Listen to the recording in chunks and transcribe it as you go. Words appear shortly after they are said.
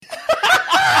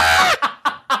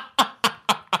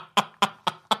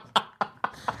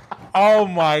Oh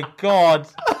my God.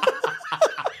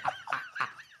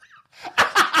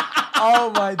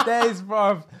 Oh my days,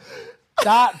 bro.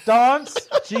 That dance,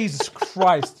 Jesus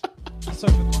Christ. So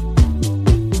good.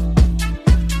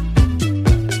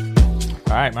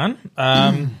 All right, man.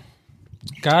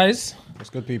 Guys, What's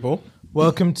good, people?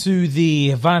 welcome to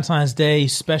the Valentine's Day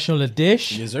special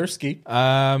edition. Yazerski.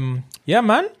 Yeah,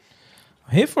 man.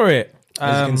 I'm here for it.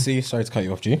 As you can see, sorry to cut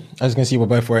you off, G. As you can see, we're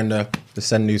both wearing the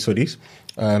Send News hoodies.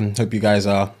 Hope you guys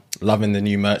are loving the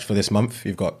new merch for this month.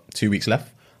 You've got 2 weeks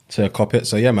left to cop it.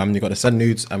 So yeah, man, you've got the Send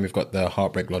Nudes and we've got the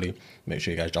Heartbreak Lolly. Make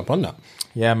sure you guys jump on that.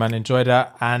 Yeah, man. Enjoy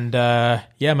that. And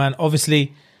yeah, man.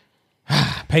 Obviously,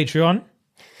 Patreon.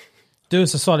 Do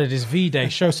us a solid. It's V-Day.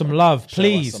 Show some love,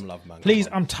 please. some love, man. Please,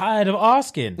 I'm tired of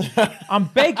asking. I'm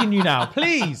begging you now.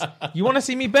 Please. You want to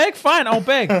see me beg? Fine, I'll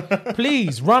beg.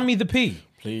 Please, run me the P.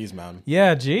 Please, man.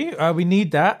 Yeah, G. We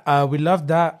need that. We love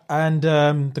that. And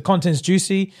the content's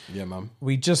juicy. Yeah, man.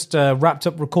 We just wrapped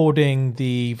up recording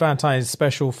the Valentine's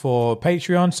special for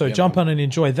Patreon. So jump on and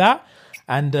enjoy that.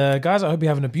 And guys, I hope you're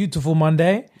having a beautiful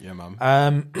Monday. Yeah, man.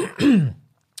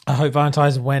 I hope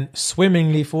Valentine's went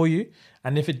swimmingly for you.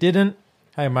 And if it didn't,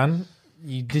 hey man,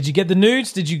 did you get the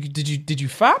nudes? Did you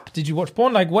fap? Did you watch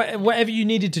porn? Like whatever you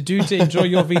needed to do to enjoy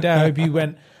your V-Day, I hope you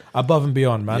went above and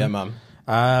beyond, man. Yeah,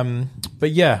 man.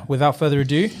 But yeah, without further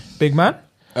ado, big man.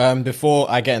 Before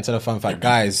I get into the fun fact,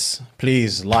 guys,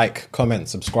 please like, comment,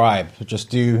 subscribe. Just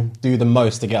do the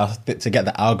most to get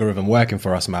the algorithm working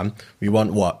for us, man. We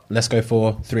want what? Let's go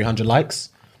for 300 likes.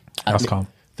 That's calm.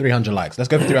 300 likes. Let's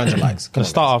go for 300 likes. Come on,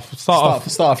 Start guys. off.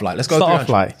 Start off light. Let's go. Start off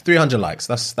 300. light. 300 likes.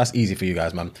 That's easy for you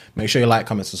guys, man. Make sure you like,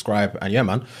 comment, subscribe, and yeah,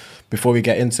 man. Before we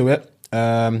get into it,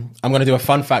 I'm gonna do a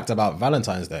fun fact about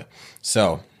Valentine's Day.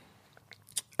 So,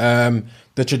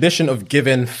 the tradition of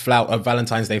giving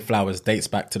Valentine's Day flowers dates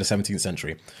back to the 17th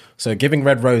century. So, giving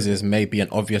red roses may be an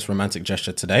obvious romantic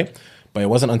gesture today, but it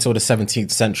wasn't until the 17th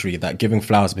century that giving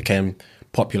flowers became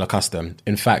popular custom.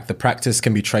 In fact, the practice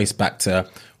can be traced back to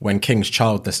when King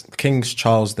Charles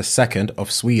II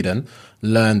of Sweden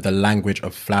learned the language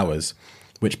of flowers,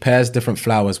 which pairs different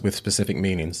flowers with specific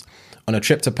meanings, on a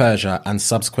trip to Persia and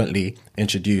subsequently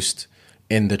introduced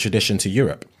in the tradition to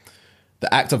Europe.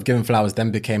 The act of giving flowers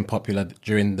then became popular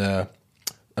The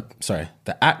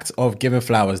act of giving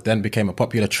flowers then became a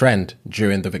popular trend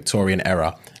during the Victorian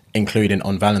era, including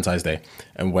on Valentine's Day,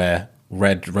 and where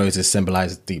red roses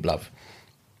symbolize deep love.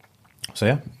 So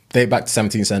yeah, date back to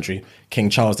 17th century. King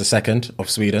Charles II of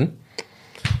Sweden.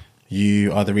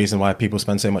 You are the reason why people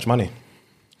spend so much money.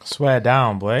 Swear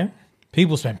down, boy.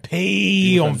 People spend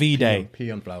P on V-Day.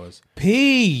 P on flowers.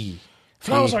 P.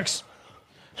 Flowers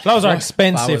are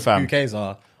expensive, fam. Bouquets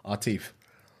are teeth.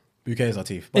 Bouquets are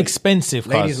teeth. But Expensive,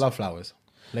 ladies cuz. love flowers.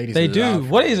 Ladies They love do. flowers.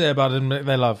 What is it about them that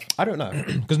they love? I don't know.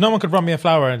 Because no one could run me a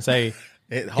flower and say,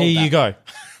 Hold here you that. go.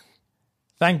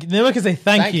 Thank you. No one can say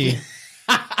thank you.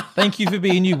 Thank you for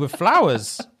being you with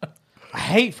flowers. I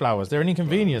hate flowers. They're an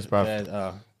inconvenience,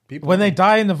 bro. People When they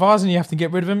die in the vase and you have to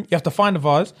get rid of them, you have to find a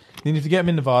vase, then you have to get them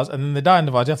in the vase, and then they die in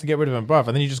the vase, you have to get rid of them, bruv.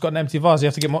 And then you just got an empty vase, you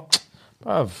have to get more.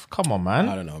 Bruv, come on, man.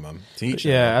 I don't know, man. Teach.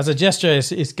 Yeah, as a gesture,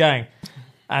 it's gang.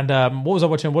 And what was I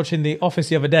watching? Watching The Office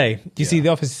the other day. Do you see The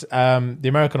Office, the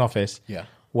American Office? Yeah.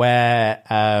 Where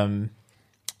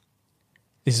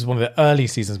this is one of the early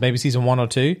seasons, maybe season 1 or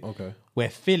 2. Okay. Where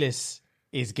Phyllis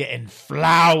is getting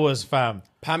flowers, fam.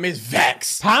 Pam is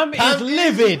vexed. Pam is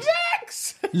livid.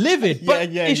 Livid.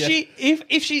 But Yeah,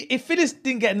 if Phyllis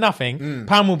didn't get nothing,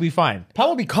 Pam will be fine. Pam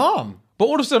will be calm. But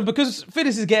all of a sudden, because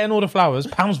Phyllis is getting all the flowers,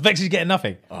 Pam's vexed is getting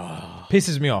nothing.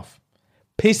 Pisses me off.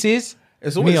 Pisses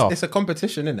It's me always off. it's a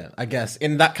competition, isn't it? I guess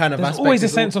in that kind of There's aspect. always a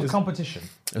it's sense of it's- competition.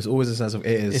 There's always a sense of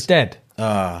it is. It's dead.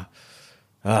 I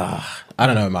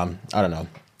don't know, man. I don't know.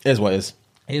 It is what it is.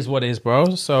 It is what it is,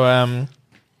 bro. So,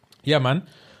 yeah, man.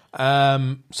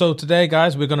 So today,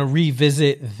 guys, we're gonna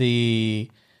revisit the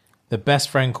best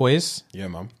friend quiz. Yeah,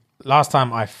 man. Last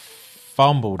time I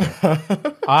fumbled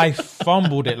it. I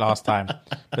fumbled it last time,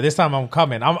 but this time I'm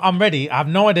coming. I'm ready. I have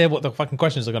no idea what the fucking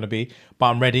questions are gonna be, but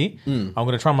I'm ready. I'm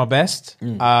gonna try my best.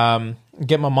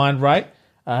 Get my mind right.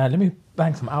 Let me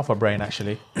bang some Alpha Brain.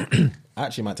 Actually, I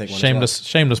actually might take one. as well.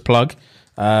 shameless plug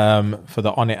for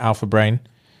the On It Alpha Brain.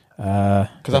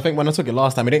 Because I think when I took it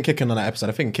last time, it didn't kick in on that episode.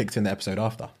 I think it kicked in the episode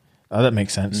after. Oh, that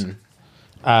makes sense.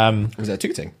 Was it a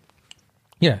tooting?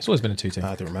 Yeah, it's always been a 2-2.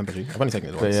 I don't remember. I've only taken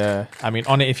it But once. yeah, I mean,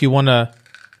 On It, if you want to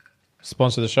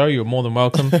sponsor the show, you're more than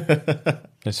welcome.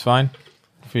 It's fine.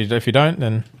 If you don't,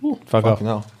 then fuck off. Fucking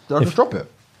hell. Did I just drop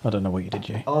it? I don't know what you did,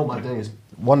 Jay. Oh my days.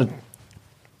 Oh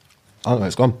no,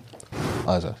 it's gone.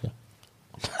 Oh, is it? Yeah.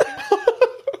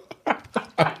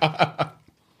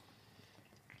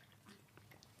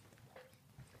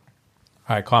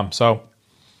 All right, calm. So,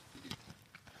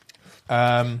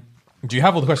 do you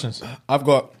have all the questions? I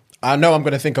know I'm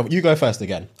going to think of. You go first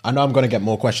again. I know I'm going to get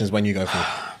more questions when you go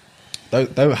through.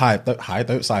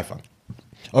 Don't cipher.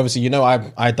 Obviously, you know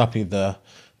I duppied the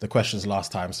questions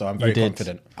last time, so I'm very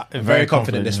confident. I'm very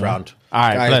confident this round. All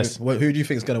right, guys, who do you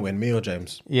think is going to win, me or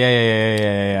James?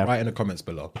 Yeah. Write in the comments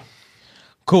below.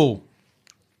 Cool.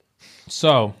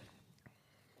 So,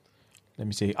 let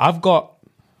me see. I've got.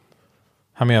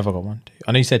 How many have I got? 1, 2.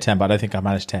 I know you said 10, but I don't think I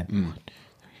managed 10.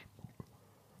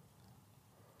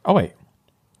 Oh, wait.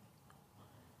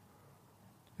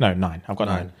 No, 9. I've got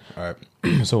 9. All right.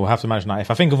 So we'll have to manage 9. If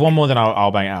I think of one more, then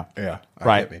I'll bang it out. Yeah.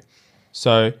 Right.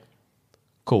 So,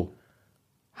 cool.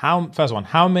 First one.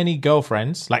 How many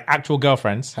girlfriends, like actual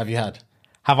girlfriends, Have you had?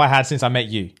 have I had since I met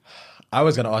you? I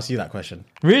was going to ask you that question.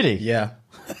 Really? Yeah.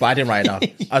 But I didn't write it down.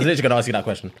 I was literally going to ask you that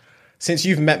question. Since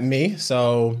you've met me,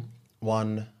 so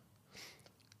 1,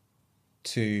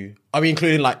 2. Are we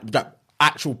including like the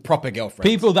actual proper girlfriends?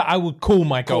 People that I would call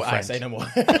my Cool, girlfriend. say no more.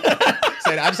 Say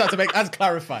that. I just have to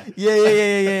clarify.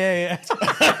 Yeah.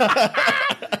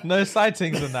 No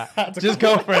sightings and that. Just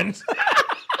girlfriends.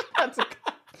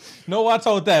 Not what I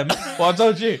told them, what I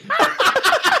told you.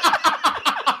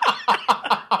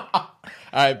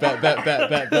 All right, bet.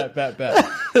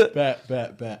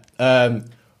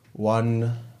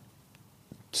 1,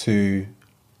 2,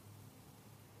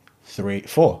 3,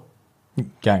 4.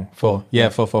 Gang, 4. Yeah,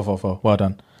 4. Well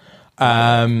done.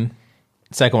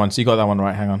 Second one. So you got that one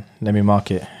right. Hang on. Let me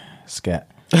mark it. Scat.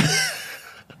 I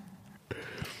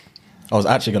was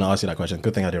actually going to ask you that question.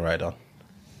 Good thing I didn't write it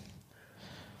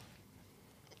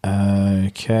down.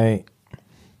 Okay.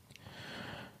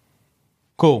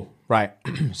 Cool. Right.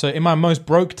 So in my most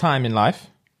broke time in life,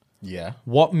 Yeah.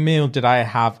 what meal did I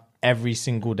have every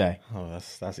single day? Oh,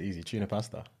 that's easy. Tuna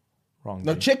pasta. Wrong.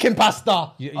 No, B. chicken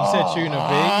pasta. You said tuna,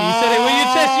 B. You said it with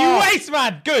your chest. You waste,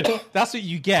 man. Good. That's what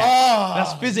you get.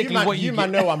 That's physically what you You get.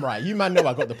 man know I'm right. You man know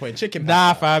I got the point. Chicken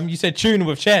Nah, pasta. fam. You said tuna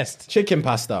with chest. Chicken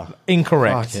pasta.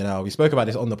 Incorrect. Fucking hell. We spoke about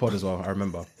this on the pod as well. I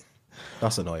remember.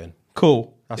 That's annoying.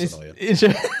 Cool. That's annoying.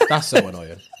 It's- That's so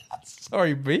annoying.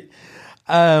 Sorry, B.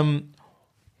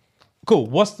 Cool.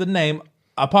 What's the name,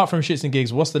 apart from Shits and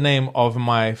Gigs, what's the name of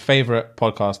my favorite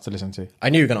podcast to listen to? I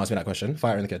knew you were going to ask me that question.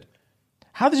 Fire in the Kid.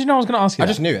 How did you know I was going to ask you I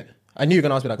that? just knew it. I knew you were going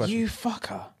to ask me that question. You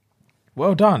fucker.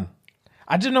 Well done.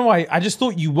 I didn't know why. I just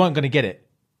thought you weren't going to get it.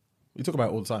 We talk about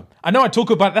it all the time. I know I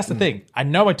talk about it. That's the thing. I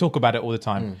know I talk about it all the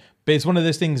time. But it's one of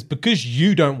those things, because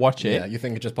you don't watch it. Yeah, you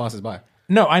think it just passes by.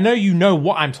 No, I know you know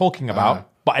what I'm talking about,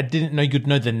 but I didn't know you'd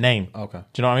know the name. Okay.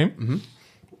 Do you know what I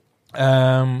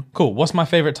mean? Cool. What's my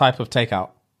favorite type of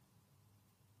takeout?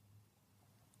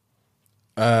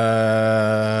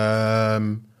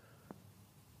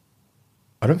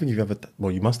 I don't think you've ever...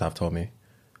 Well, you must have told me.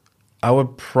 I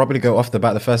would probably go off the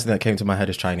bat. The first thing that came to my head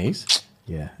is Chinese.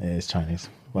 Yeah, it is Chinese.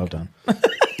 Well done.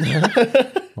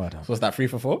 Well done. So what's that, 3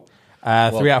 for 4? 3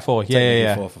 out of 4.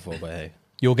 Yeah. 4 for 4, but hey.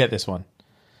 You'll get this one.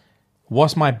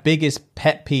 What's my biggest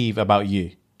pet peeve about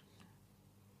you?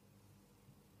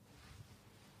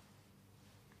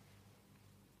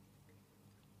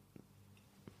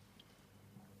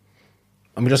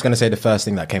 I'm just going to say the first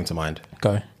thing that came to mind.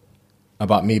 Go.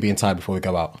 About me being tired before we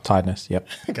go out. Tiredness. Yep.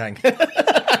 Gang.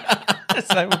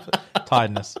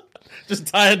 Tiredness. Just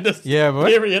tiredness. Yeah, boy.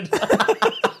 Period.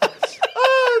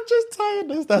 Just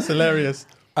tiredness. That's hilarious.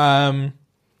 Come.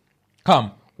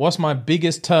 What's my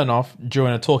biggest turn off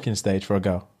during a talking stage for a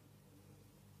girl?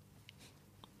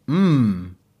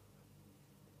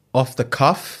 Off the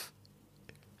cuff.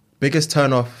 Biggest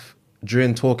turn off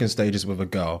during talking stages with a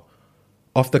girl.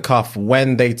 Off the cuff,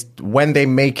 when they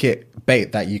make it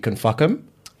bait that you can fuck them.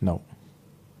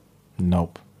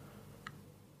 Nope.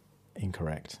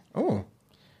 Incorrect. Oh.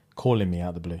 Calling me out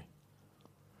of the blue.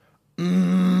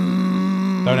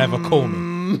 Don't ever call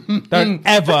me. Don't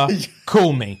ever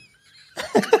call me.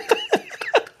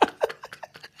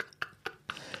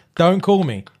 Don't call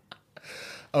me.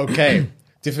 Okay.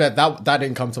 To be fair, that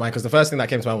didn't come to mind because the first thing that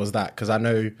came to mind was that because I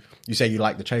know you say you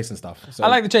like the chase and stuff. So. I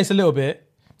like the chase a little bit,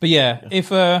 but yeah, if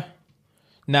to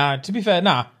be fair,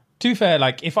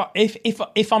 like if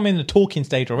I'm in the talking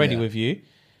stage already with you,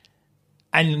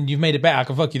 and you've made it better, I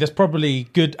can fuck you. That's probably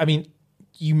good. I mean,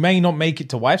 you may not make it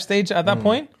to wife stage at that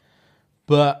point,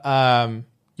 but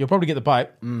you'll probably get the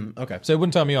bite. Okay. So it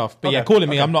wouldn't turn me off. But yeah, calling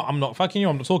me, I'm not fucking you.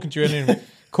 I'm not talking to you. Anymore.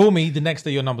 Call me the next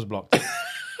day. Your number's blocked.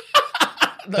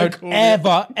 Don't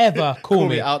ever call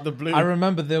me out the blue. I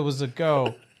remember there was a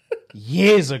girl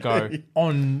years ago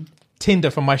on Tinder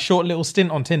from my short little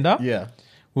stint on Tinder. Yeah.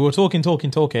 We were talking.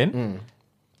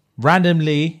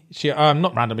 Randomly,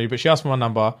 not randomly, but she asked for my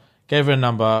number, gave her a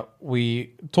number.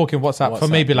 We talking WhatsApp for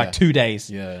maybe like 2 days.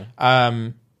 Yeah.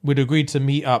 We'd agreed to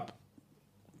meet up.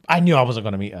 I knew I wasn't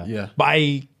going to meet her. Yeah. But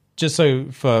just so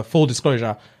for full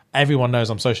disclosure, everyone knows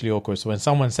I'm socially awkward. So when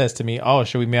someone says to me, "Oh,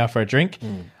 should we meet up for a drink?"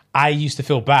 I used to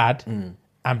feel bad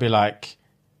and be like,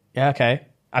 "Yeah, okay."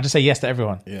 I just say yes to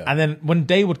everyone. Yeah. And then when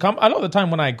day would come, a lot of the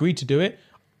time when I agreed to do it,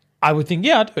 I would think,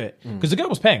 "Yeah, I'll do it," because the girl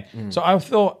was paying. So I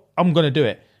thought I'm going to do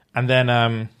it. And then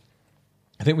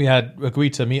I think we had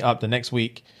agreed to meet up the next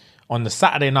week on the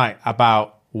Saturday night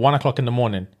about 1:00 in the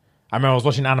morning. I remember I was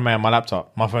watching anime on my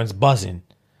laptop. My phone's buzzing.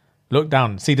 Look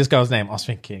down, see this girl's name. I was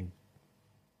thinking,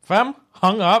 fam,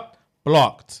 hung up,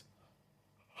 blocked.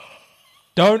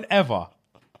 Don't ever.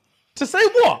 To say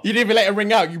what? You didn't even let it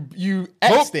ring out. You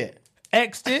X'd it.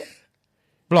 X'd it,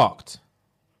 blocked.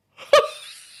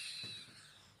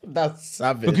 That's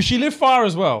savage. Because she lived far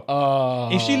as well.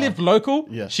 If she lived local,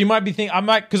 Yeah. she might be thinking,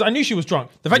 because I knew she was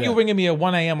drunk. The fact you're ringing me at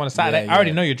 1 a.m. on a Saturday, Yeah, I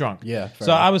already yeah. know you're drunk. Yeah, fair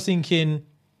So enough. I was thinking,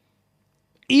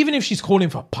 even if she's calling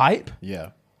for pipe, Yeah.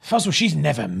 first of all, she's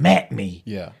never met me.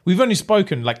 Yeah. We've only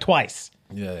spoken like twice.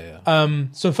 Yeah.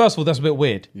 So first of all, that's a bit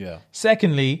weird. Yeah.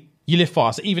 Secondly, you live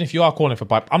far. So even if you are calling for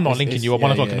pipe, I'm not linking you at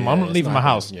 1:00 in the morning. I'm not leaving my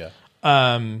house. Yeah.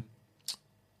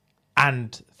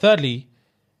 And thirdly,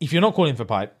 if you're not calling for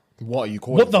pipe, What are you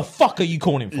calling? what the fuck are you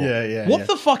calling for? Yeah. What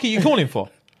the fuck are you calling for?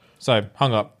 So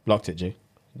hung up, blocked it, G.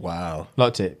 Wow.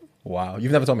 Blocked it. Wow.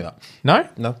 You've never told me that. No?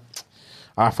 No.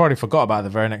 I probably forgot about it the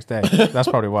very next day. That's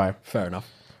probably why. Fair enough.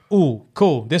 Ooh,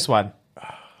 cool. This one.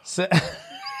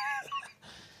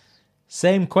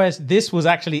 Same quest. This was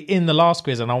actually in the last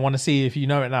quiz, and I want to see if you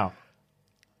know it now.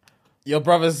 Your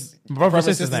brother's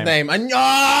sister's name. And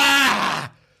ah!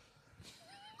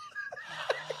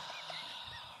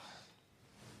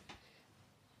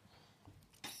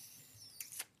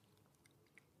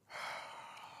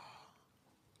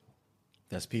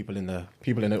 There's people in the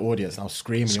audience now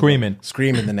screaming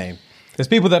the name. There's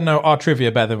people that know our trivia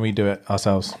better than we do it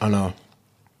ourselves. I know.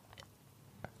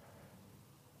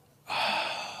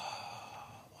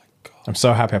 I'm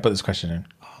so happy I put this question in.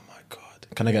 Oh my god.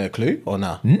 Can I get a clue or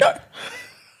nah? No.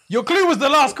 Your clue was the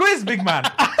last quiz, big man.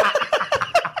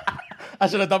 I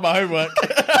should have done my homework.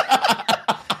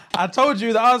 I told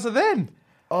you the answer then.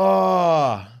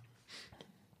 Oh.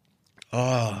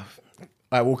 All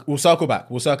right, we'll circle back.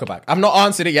 I've not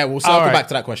answered it yet. We'll circle back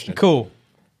to that question. Cool.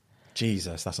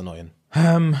 Jesus, that's annoying.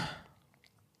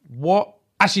 What?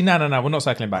 Actually, no. We're not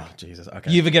circling back. Jesus,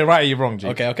 okay. You either get it right or you're wrong, G.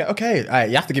 Okay. All right,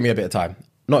 you have to give me a bit of time.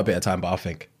 Not a bit of time, but I'll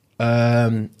think.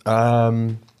 I'm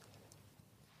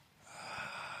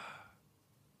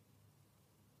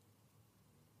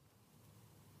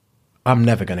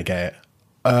never going to get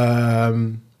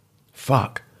it.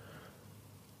 Fuck.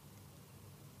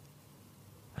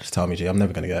 Just tell me, G, I'm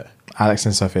never going to get it. Alex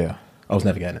and Sophia. I was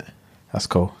never getting it. That's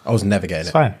cool. I was never getting It's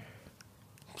it. fine.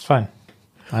 It's fine.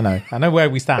 I know where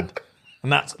we stand.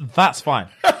 And that's fine.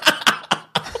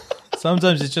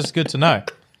 Sometimes it's just good to know.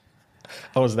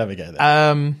 I was never getting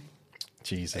it.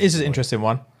 Jesus. This is an interesting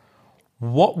one.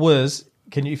 What was,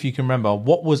 if you can remember,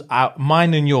 what was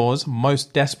mine and yours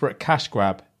most desperate cash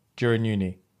grab during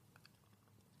uni?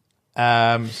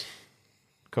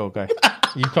 Cool, go.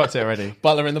 You clocked it already.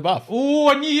 Butler in the buff. Oh,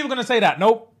 I knew you were going to say that.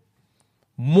 Nope.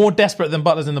 More desperate than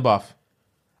butlers in the buff.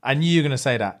 I knew you were going to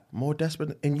say that. More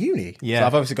desperate in uni? Yeah. So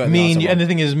I've obviously got me and you. And the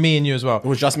thing is, me and you as well. It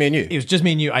was just me and you? It was just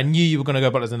me and you. I knew you were going to go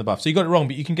butlers in the buff. So you got it wrong,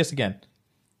 but you can guess again.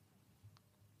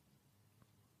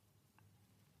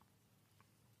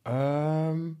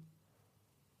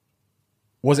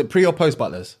 Was it pre or post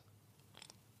butlers?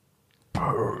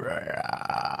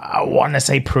 I want to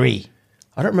say pre.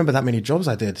 I don't remember that many jobs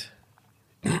I did.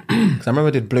 'Cause I remember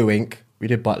I did Blue Ink. We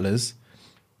did butlers.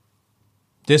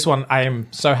 This one, I am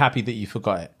so happy that you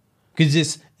forgot it. Because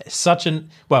it's such it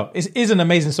is an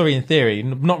amazing story in theory.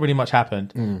 Not really much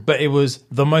happened, but it was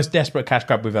the most desperate cash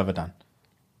grab we've ever done.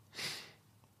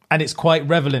 And it's quite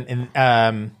relevant in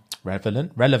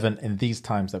these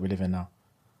times that we live in now.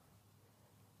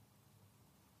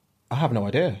 I have no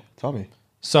idea. Tell me.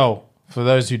 So, for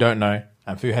those who don't know,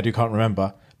 and Fuhad who can't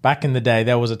remember, back in the day,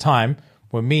 there was a time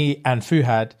when me and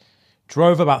Fuhad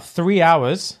drove about 3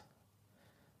 hours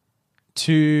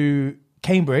to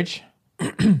Cambridge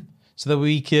so that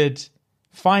we could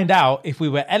find out if we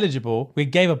were eligible. We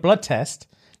gave a blood test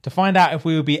to find out if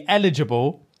we would be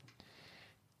eligible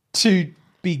to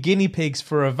be guinea pigs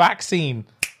for a vaccine.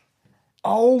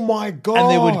 Oh my God.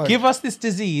 And they would give us this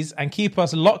disease and keep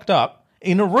us locked up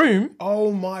in a room.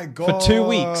 Oh my God. For 2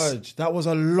 weeks. That was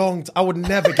a long I would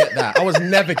never get that. I was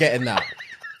never getting that.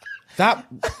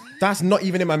 That's not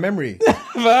even in my memory.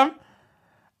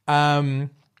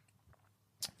 Fam.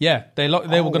 Yeah, they were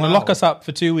going to lock us up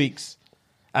for 2 weeks,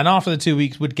 and after the 2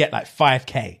 weeks, we'd get like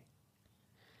 5K.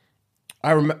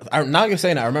 I remember. Now you're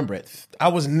saying it, I remember it. I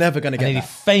was never going to get And he that.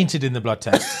 fainted in the blood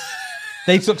test.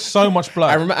 They took so much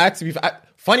blood. I remember.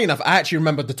 Funny enough, I actually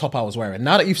remember the top I was wearing.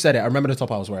 Now that you've said it, I remember the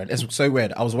top I was wearing. It's so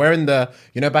weird. I was wearing back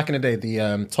in the day,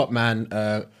 the Top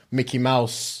Man Mickey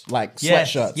Mouse like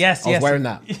sweatshirts. Yes, I was wearing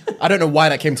that. I don't know why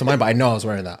that came to mind, but I know I was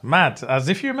wearing that. Mad, as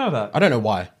if you remember that. I don't know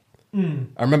why. I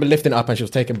remember lifting it up and she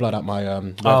was taking blood out my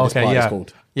whatever this part is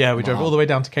called. Yeah, we drove all the way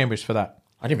down to Cambridge for that.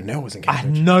 I didn't even know it was in I had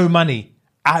Cambridge. no money.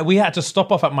 We had to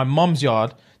stop off at my mum's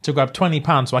yard to grab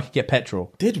 £20 so I could get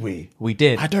petrol. Did we? We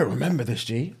did. I don't remember this,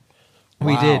 G.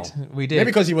 We Wow. did. Maybe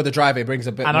because you were the driver, it brings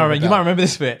a bit. And more I of a remember, you doubt. might remember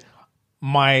this bit.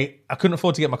 I couldn't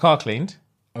afford to get my car cleaned.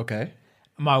 Okay.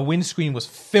 My windscreen was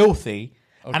filthy,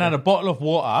 and I had a bottle of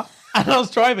water. And I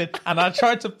was driving, and I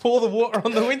tried to pour the water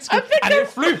on the windscreen, and it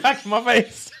flew back in my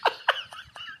face.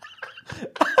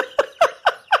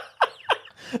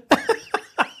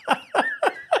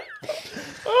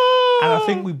 And I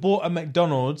think we bought a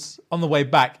McDonald's on the way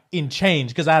back in change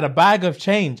because I had a bag of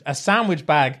change, a sandwich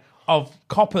bag of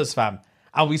coppers, fam.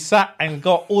 And we sat and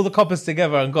got all the coppers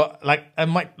together and got like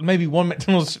maybe one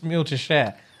McDonald's meal to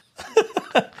share.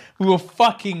 We were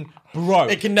fucking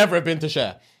broke. It can never have been to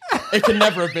share. It can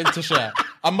never have been to share.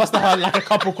 I must have had like a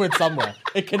couple quid somewhere.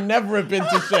 It can never have been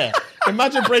to share.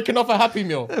 Imagine breaking off a Happy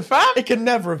Meal. Fam? It can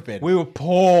never have been. We were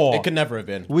poor. It can never have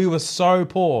been. We were so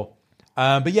poor.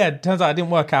 But yeah, it turns out it didn't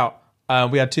work out.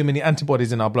 We had too many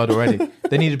antibodies in our blood already.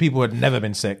 They needed people who had never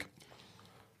been sick.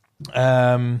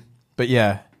 But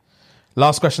yeah,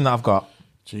 last question that I've got.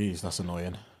 Jeez, that's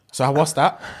annoying. So what's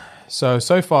that?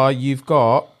 So far you've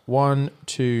got 1,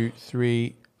 2,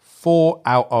 3, 4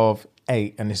 out of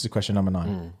 8, and this is question number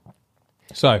 9.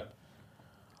 So,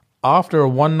 after a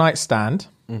one-night stand,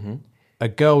 a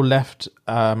girl left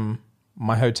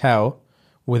my hotel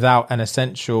without an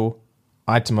essential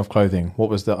item of clothing. What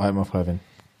was the item of clothing?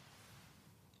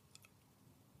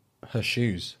 Her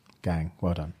shoes. Gang,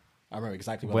 well done. I remember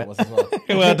exactly what it was as well.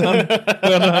 Well done.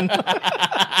 Well done.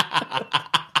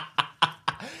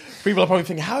 People are probably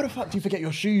thinking, how the fuck do you forget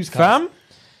your shoes, cuz? Fam,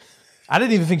 I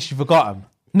didn't even think she forgot them.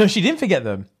 No, she didn't forget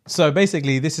them. So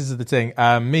basically, this is the thing.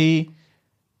 Me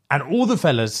and all the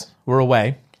fellas were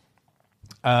away.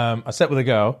 I slept with a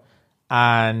girl,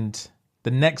 and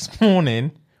the next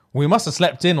morning, we must have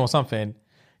slept in or something,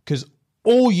 because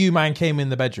all you man came in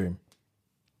the bedroom.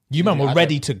 You man were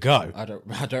ready to go. I don't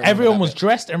Everyone was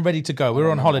dressed and ready to go. We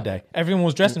were on holiday. Everyone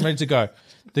was dressed and ready to go.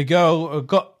 The girl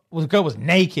was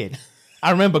naked.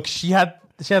 I remember 'cause she had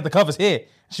the covers here.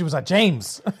 She was like,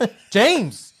 James.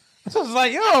 James. So I was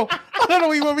like, yo, I don't know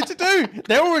what you want me to do.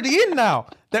 They're already in now.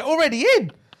 They're already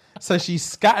in. So she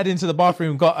scattered into the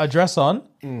bathroom, got her dress on.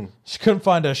 She couldn't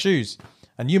find her shoes.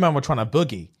 And you man were trying to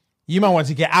boogie. You man wanted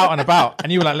to get out and about.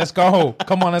 And you were like, let's go.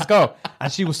 Come on, let's go.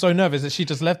 And she was so nervous that she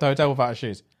just left the hotel without her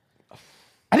shoes.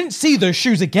 I didn't see those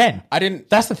shoes again. I didn't.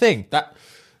 That's the thing.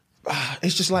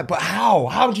 It's just like, but how?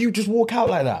 How do you just walk out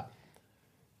like that?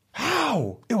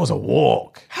 How? It was a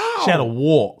walk. How? She had a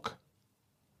walk.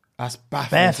 That's baffling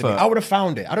to me. Barefoot. I would have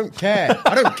found it. I don't care.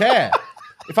 I don't care.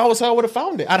 If I was her, I would have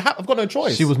found it. I've got no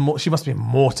choice. She must be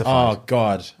mortified. Oh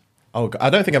God. Oh God. I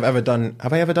don't think I've ever done.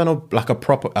 Have I ever done a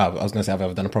proper? I was going to say I've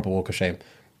ever done a proper walk of shame,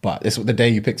 but this was the day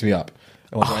you picked me up.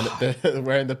 I was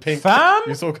wearing the pink. Fam?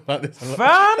 You talk about this. A lot.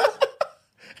 Fam,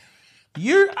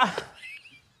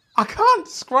 I can't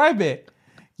describe it.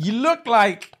 You look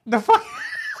like the fuck.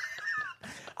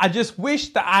 I just wish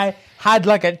that I had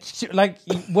like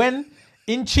when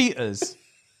in Cheaters.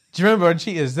 Do you remember in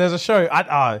Cheaters? There's a show.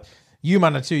 You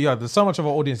man are too young. There's so much of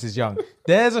our audience is young.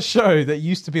 There's a show that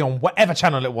used to be on whatever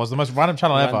channel it was, the most random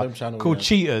channel ever, called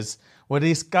Cheaters, where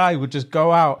this guy would just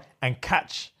go out and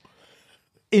catch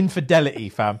infidelity,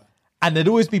 fam. And there'd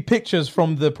always be pictures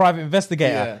from the private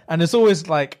investigator. Yeah. And there's always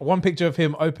like one picture of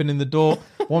him opening the door,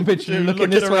 one picture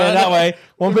looking this way around. and that way,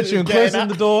 one picture him Getting closing out.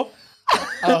 the door.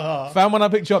 Fam, when I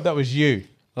picked you up, that was you.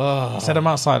 I said, I'm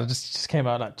outside. I just came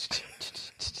out like,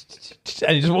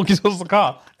 and you just walked towards the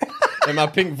car. In my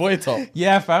pink void top.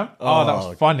 Yeah, fam. Oh, that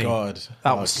was funny. God.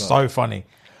 That was so funny.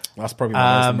 That's probably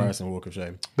my most embarrassing walk of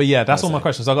shame. But yeah, that's all my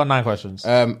questions. I got 9 questions.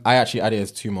 I actually added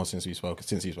 2 more since you've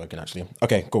spoken actually.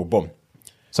 Okay, cool. Boom.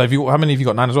 So how many have you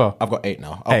got? 9 as well? I've got 8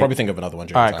 now. I'll 8. probably think of another one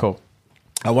during All the right, time.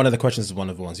 cool. One of the questions is one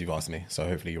of the ones you've asked me, so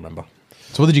hopefully you remember.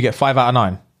 So what did you get? 5 out of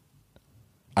 9?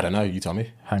 I don't know. You tell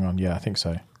me. Hang on. Yeah, I think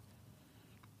so.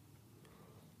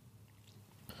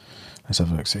 Let's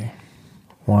have a look. See.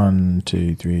 1,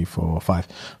 2, 3, 4, 5.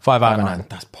 5 out of 9.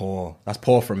 That's poor. That's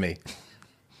poor from me.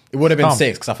 It would have been Calm.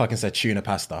 6 because I fucking said tuna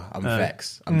pasta. I'm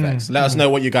vexed. I'm vexed. Let us know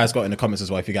what you guys got in the comments as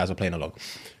well if you guys are playing along.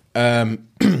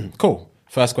 Cool.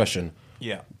 First question.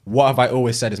 Yeah. What have I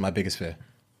always said is my biggest fear?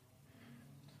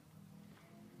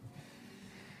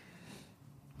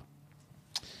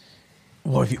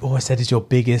 What have you always said is your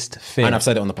biggest fear? And I've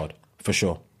said it on the pod, for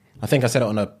sure. I think I said it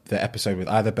on the episode with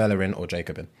either Bellerin or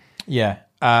Jacobin. Yeah.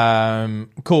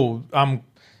 Cool.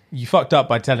 You fucked up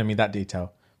by telling me that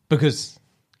detail because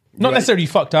not necessarily you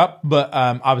fucked up, but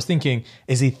I was thinking,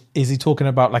 is he talking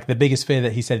about like the biggest fear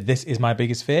that he said, this is my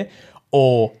biggest fear,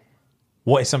 or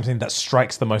what is something that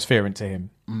strikes the most fear into him,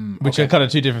 which are kind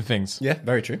of two different things. Yeah,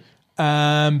 very true.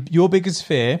 Your biggest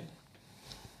fear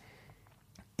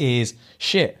is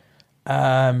shit.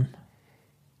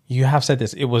 You have said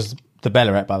this. It was the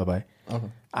Bellarette, by the way. Okay.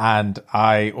 And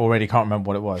I already can't remember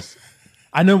what it was.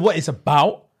 I know what it's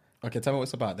about. Okay, tell me what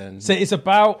it's about then. So it's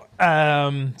about,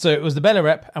 so it was the Bella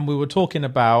Rep, and we were talking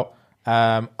about,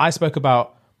 I spoke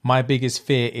about my biggest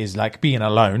fear is like being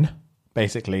alone,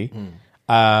 basically.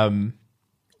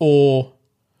 Or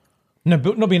no,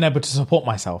 but not being able to support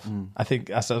myself. I think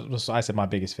that's what I said my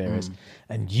biggest fear is.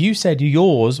 And you said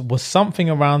yours was something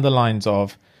around the lines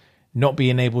of not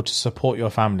being able to support your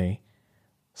family.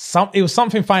 It was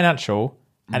something financial,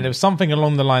 and it was something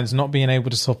along the lines not being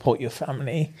able to support your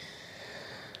family.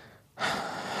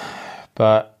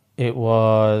 But it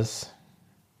was...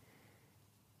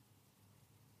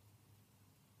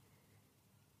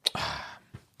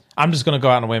 I'm just going to go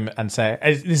out on a whim and say,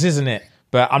 this isn't it,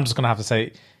 but I'm just going to have to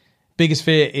say, biggest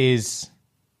fear is,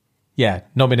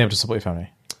 not being able to support your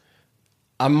family.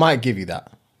 I might give you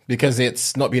that because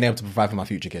it's not being able to provide for my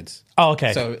future kids. Oh,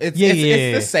 okay. So it's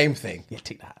the same thing. Yeah,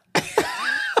 take that.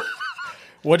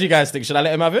 What do you guys think? Should I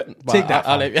let him have it? But Take that.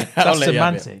 I'll let you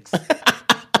have it. Semantics.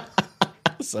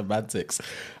 Semantics.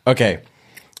 Okay.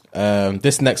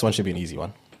 This next one should be an easy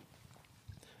one.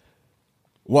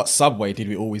 What Subway did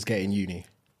we always get in uni?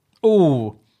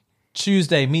 Oh,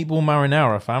 Tuesday, meatball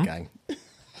marinara, fam.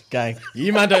 Gang.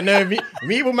 You man don't know me.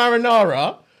 Meatball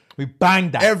marinara We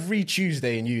banged that. every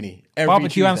Tuesday in uni. Every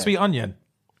Barbecue and Tuesday. sweet onion.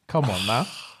 Come on now.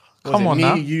 Was Come it on me,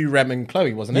 now. you, Rem, and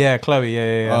Chloe, wasn't it? Yeah, Chloe.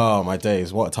 Yeah. Oh my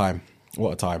days! What a time!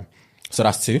 What a time! So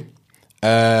that's 2.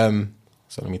 So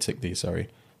let me tick these. Sorry.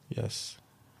 Yes.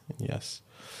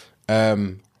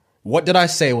 What did I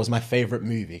say was my favorite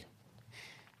movie?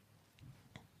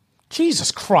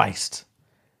 Jesus Christ.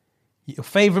 Your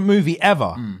favorite movie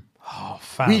ever? Oh,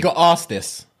 fam. We got asked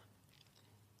this.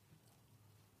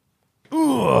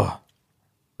 Ugh.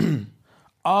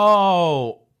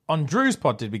 Oh, on Drew's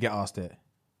pod did we get asked it?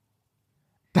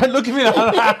 Don't look at me like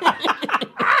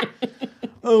that.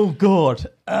 Oh God.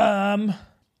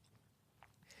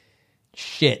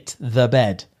 Shit, The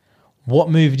Bed. What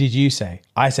movie did you say?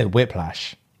 I said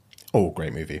Whiplash. Oh,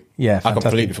 great movie. Yeah, I fantastic.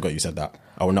 completely forgot you said that.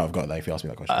 I would not have got that if you asked me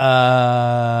that question.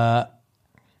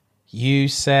 You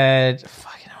said...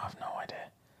 Fucking hell, I have no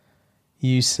idea.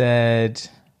 You said...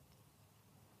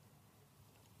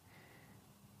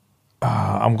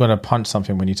 I'm going to punch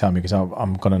something when you tell me because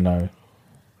I'm going to know.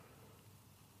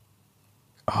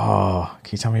 Oh,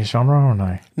 can you tell me a genre or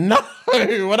no? No,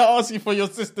 when I asked you for your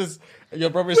brother's Yeah,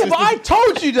 sisters. but I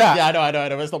told you that. Yeah, I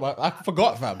know. It's not I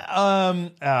forgot, fam.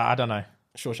 I don't know.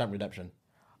 Shawshank Redemption.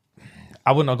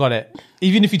 I wouldn't have got it.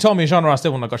 Even if you told me a genre, I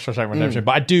still wouldn't have got Shawshank Redemption.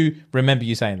 But I do remember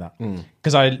you saying that.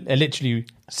 Because I literally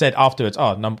said afterwards,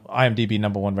 IMDb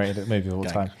 #1 rated movie of all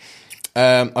time.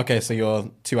 Okay, so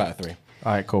you're 2 out of 3.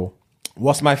 All right, cool.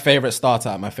 What's my favorite starter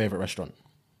at my favorite restaurant?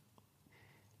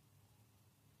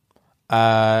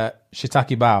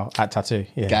 Shiitake Bao at Tattoo.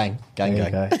 Yeah. Gang. There you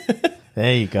go.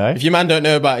 There you go. If you man don't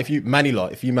know about, if you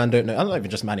man don't know, I'm not even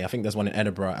just Manny. I think there's one in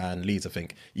Edinburgh and Leeds. I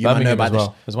think you man know Birmingham about as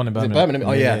well. There's one in Is it Birmingham.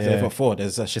 Oh yeah, Yeah. they've got 4.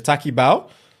 There's a Shiitake Bao.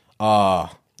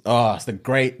 It's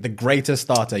the greatest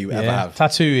starter you ever have.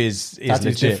 Tattoo is Tattoo's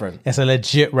legit. different. It's a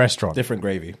legit restaurant. Different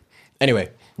gravy. Anyway,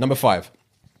 number 5.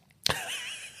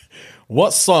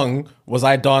 What song was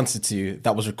I dancing to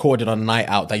that was recorded on a night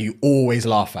out that you always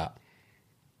laugh at?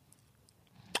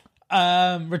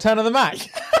 Return of the Mac.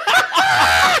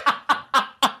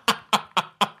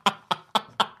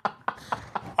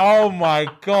 Oh my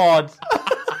God.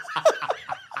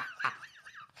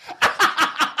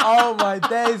 Oh my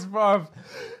days, bro.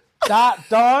 That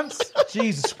dance,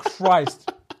 Jesus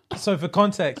Christ. So for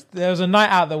context, there was a night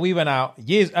out that we went out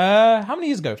how many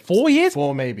years ago? 4 years?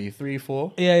 4 maybe, 3,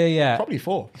 4. Yeah. Probably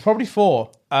 4. Probably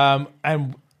 4.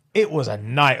 And it was a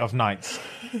night of nights.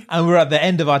 And we're at the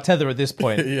end of our tether at this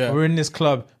point. Yeah. We're in this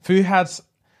club. Fuhad's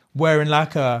wearing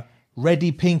like a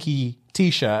reddy pinky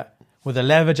t-shirt with a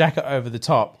leather jacket over the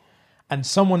top. And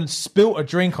someone spilt a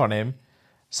drink on him.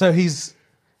 So he's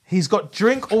He's got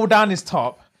drink all down his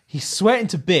top. He's sweating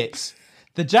to bits.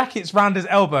 The jacket's round his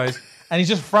elbows, and he's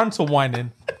just frontal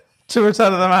whining to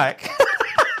Return of the Mac.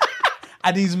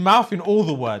 And he's mouthing all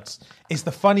the words. It's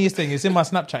the funniest thing. It's in my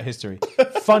Snapchat history.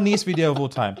 Funniest video of all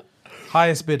time.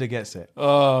 Highest bidder gets it.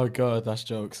 Oh god, that's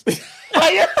jokes. I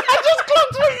just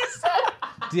clocked what you said.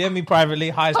 DM me privately.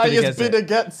 Highest bidder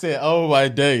gets it. Oh my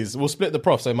days. We'll split the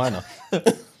prof, so minor.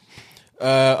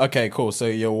 Okay, cool. So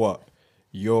you're what?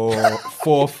 You're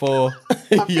 4 for.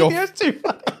 You're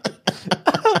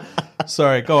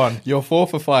Sorry, go on. You're 4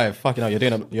 for 5. Fucking hell, you're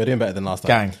doing better than last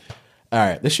time. Gang. All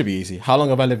right, this should be easy. How long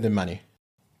have I lived in Manny?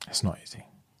 It's not easy.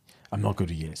 I'm not good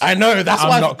with years. I know. That's I'm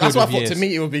why. not That's good why I with thought years. to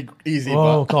me it would be easy.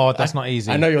 Oh but God, that's not easy.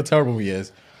 I know you're terrible with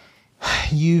years.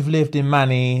 You've lived in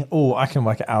Manny. Oh, I can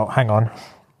work it out. Hang on.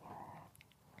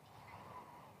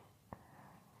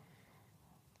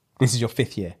 This is your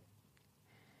 5th year.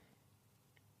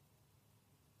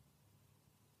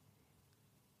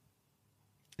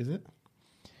 Is it?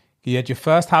 You had your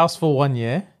first house for 1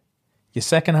 year, your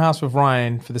second house with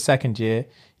Ryan for the 2nd year,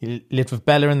 you lived with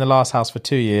Bella in the last house for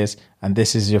 2 years, and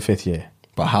this is your 5th year.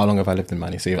 But how long have I lived in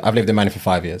Manny? So I've lived in Manny for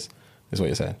 5 years, is what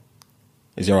you're saying.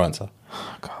 Is your answer?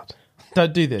 Oh, God.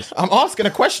 Don't do this. I'm asking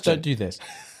a question. Don't do this.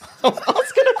 I'm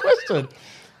asking a question.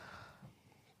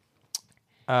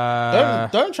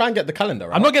 Don't try and get the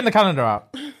calendar out. I'm not getting the calendar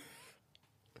out.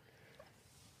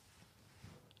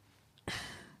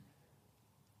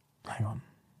 Hang on.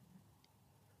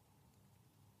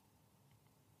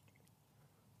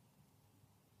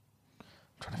 I'm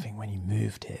trying to think when you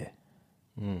moved here.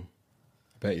 I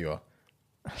bet you are.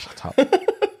 Shut up.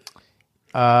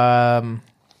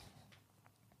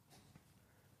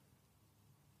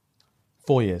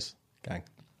 4 years. Gang.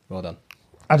 Well done.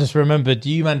 I just remembered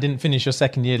you, man, didn't finish your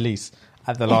 2nd year lease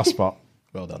at the last spot.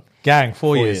 Well done. Gang, 4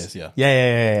 4 years. years, yeah.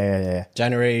 Yeah.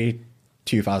 January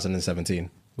 2017.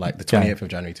 Like the 28th of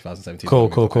January 2017. Cool.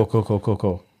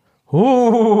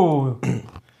 Ooh.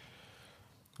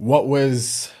 What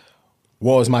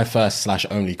was my first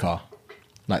 / only car?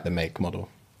 Like the make, model.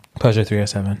 Peugeot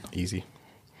 307. Easy.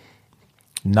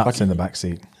 Nuts in the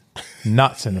backseat.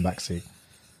 Nuts in the backseat.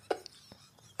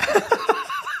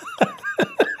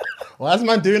 Why is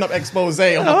man doing up expose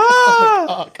on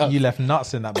my car? You left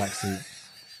nuts in that backseat.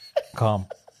 Calm.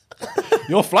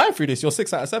 You're flying through this. You're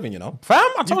 6 out of 7, you know? Fam,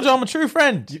 I told you I'm a true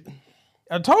friend.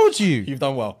 I told you. You've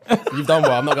done well. You've done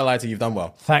well. I'm not going to lie to you. You've done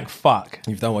well. Thank fuck.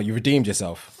 You've done well. You redeemed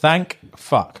yourself. Thank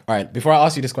fuck. All right. Before I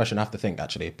ask you this question, I have to think,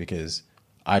 actually, because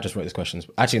I just wrote this question.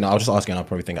 Actually, no, I'll just ask you and I'll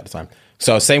probably think at the time.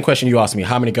 So, same question you asked me.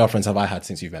 How many girlfriends have I had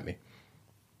since you've met me?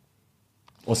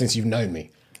 Or since you've known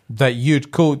me? That you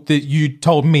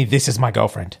told me this is my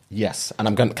girlfriend. Yes. And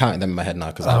I'm counting them in my head now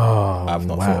because I've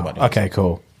not thought about it. Okay,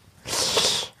 cool.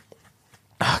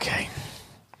 Okay.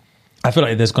 I feel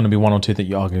like there's going to be one or two that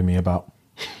you argue with me about.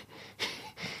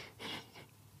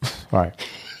 All right.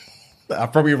 I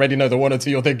probably already know the one or two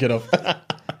you're thinking of.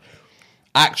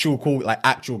 Actual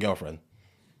girlfriend.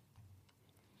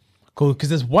 Cool, because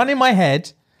there's one in my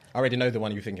head I already know the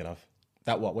one you're thinking of.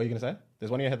 That what? What are you going to say? There's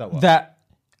one in your head that what? that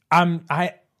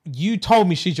you told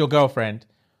me she's your girlfriend,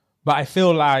 but I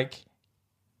feel like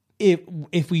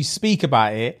if we speak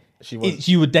about it, it's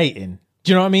you were dating.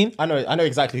 Do you know what I mean? I know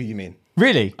exactly who you mean.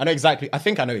 Really? I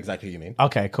think I know exactly who you mean.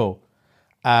 Okay, cool.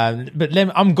 But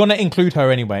I'm gonna include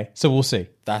her anyway, so we'll see.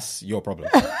 That's your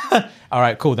problem. All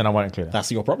right, cool. Then I won't include her.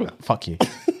 That's your problem. Fuck you.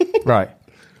 Right.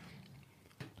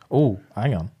 Oh,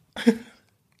 hang on.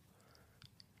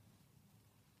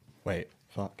 Wait,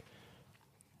 fuck.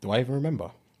 Do I even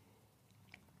remember?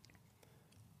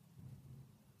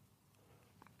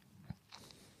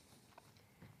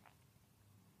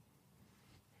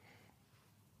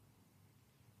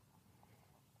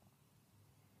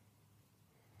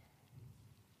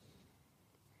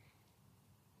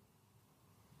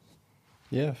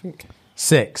 Yeah, I think.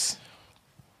 6.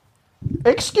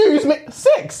 Excuse me,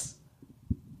 6?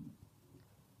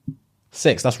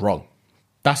 6, that's wrong.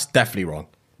 That's definitely wrong.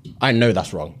 I know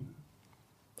that's wrong.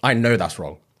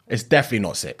 It's definitely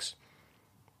not 6.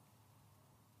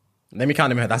 Let me count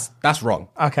them here. That's wrong.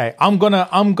 Okay, I'm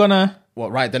gonna.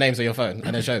 What, write the names on your phone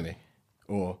and then show me?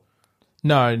 Or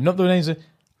No, not the names.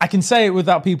 I can say it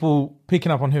without people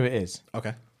picking up on who it is.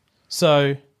 okay.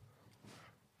 So,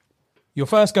 your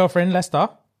first girlfriend, Lester.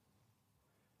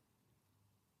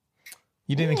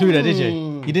 You didn't include her, did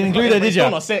you? You didn't include her, did Still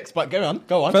you? not 6, but go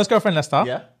on. First girlfriend, Lester.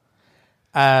 Yeah.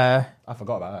 I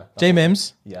forgot about her. J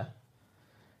Mims. Yeah.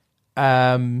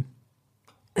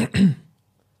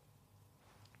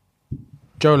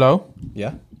 Jolo.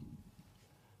 Yeah.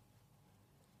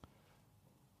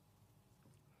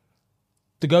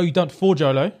 The girl you dumped for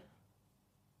Jolo.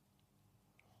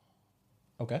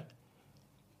 Okay.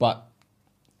 But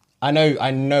I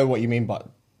know what you mean, but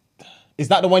is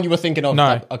that the one you were thinking of?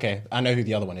 No. Okay, I know who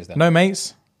the other one is then. No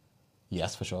mates.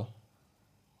 Yes, for sure.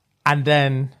 And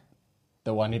then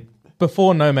The one who,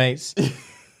 before no mates,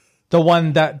 the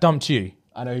one that dumped you.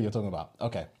 I know who you're talking about.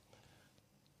 Okay.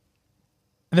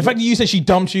 And the fact that you said she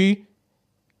dumped you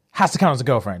has to count as a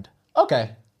girlfriend.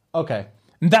 Okay.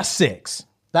 And that's 6.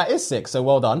 That is 6, so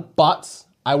well done. But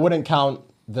I wouldn't count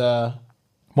the...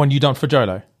 One you dumped for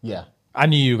Jolo. Yeah. I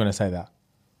knew you were going to say that.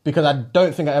 Because I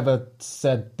don't think I ever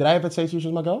said... Did I ever say she was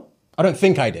my girl? I don't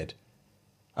think I did.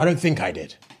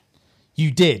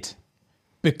 You did.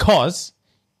 Because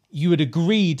you had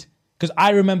agreed... Because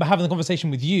I remember having the conversation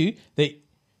with you that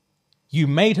you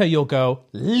made her your girl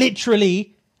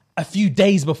literally a few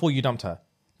days before you dumped her.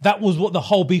 That was what the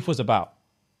whole beef was about.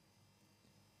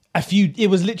 It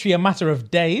was literally a matter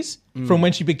of days from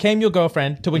when she became your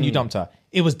girlfriend to when you dumped her.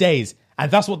 It was days.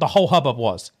 And that's what the whole hubbub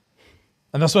was.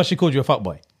 And that's why she called you a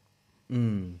fuckboy.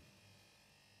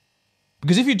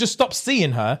 Because if you just stopped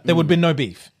seeing her, there would have been no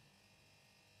beef.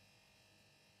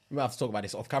 We might have to talk about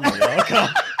this off camera,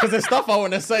 because there's stuff I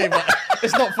want to say, but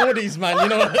it's not for these, man, you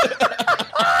know.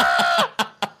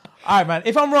 All right, man.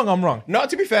 If I'm wrong, I'm wrong. No,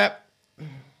 to be fair,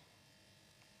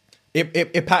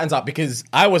 it patterns up because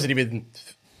I was looking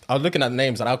at the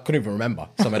names and I couldn't even remember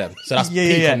some of them. So that's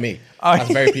peak on me.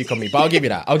 That's very peak on me. But I'll give you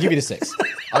that. I'll give you the 6.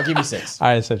 I'll give you 6. All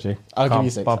right, Sergi. I'll give you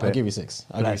 6. I'll give you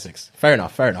 6. Fair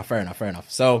enough.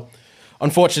 So,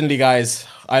 unfortunately, guys,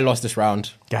 I lost this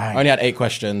round. Gang. I only had 8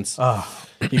 questions.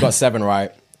 You got 7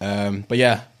 right. But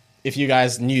yeah, if you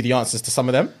guys knew the answers to some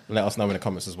of them, let us know in the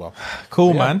comments as well.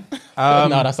 Cool, man.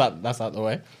 No, that's out the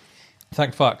way.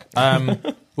 Thank fuck.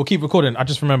 We'll keep recording. I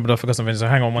just remembered I forgot something, so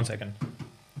hang on 1 second.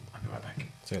 I'll be right back.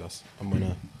 Say this. I'm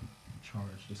gonna Charge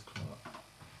this clock.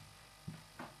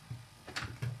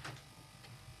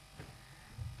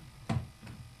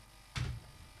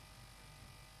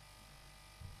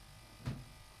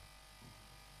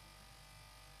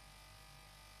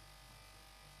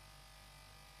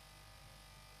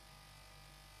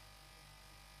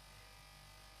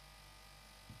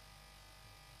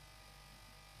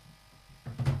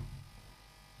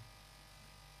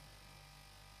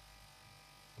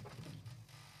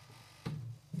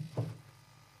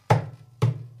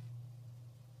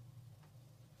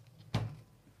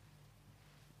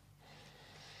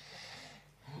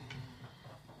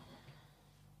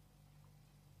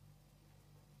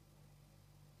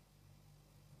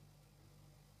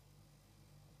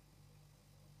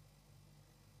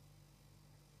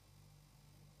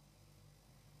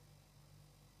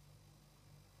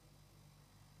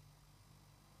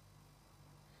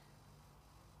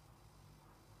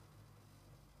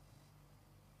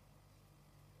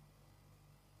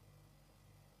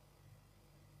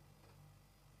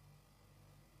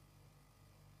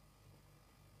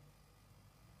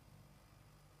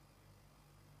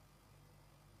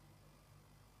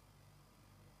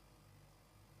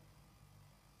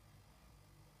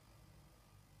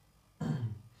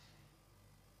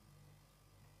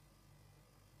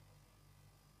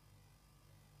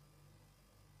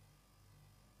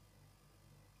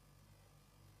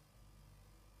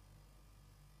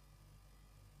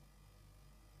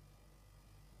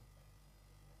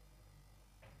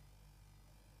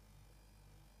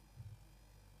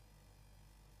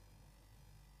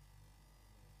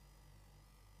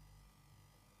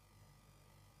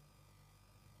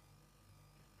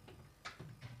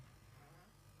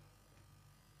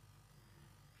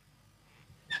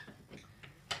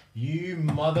 You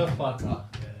motherfucker.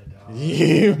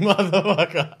 You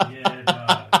motherfucker. Yeah,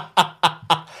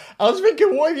 dog. I was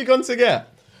thinking, what have you gone to get?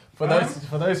 For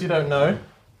those who don't know,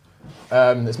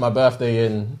 it's my birthday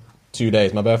in 2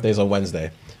 days. My birthday's on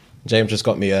Wednesday. James just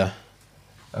got me a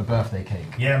birthday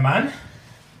cake. Yeah, man.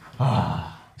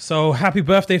 So, happy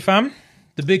birthday, fam.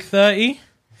 The big 30.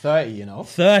 30, you know.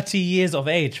 30 years of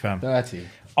age, fam. 30.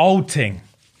 Old ting.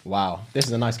 Wow. This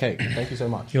is a nice cake. Thank you so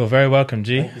much. You're very welcome,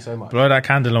 G. Thank you so much. Blow that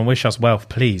candle and wish us wealth,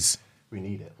 please. We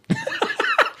need it.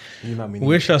 You know we need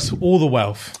Wish us all the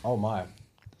wealth. Oh, my.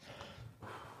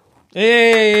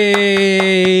 Hey!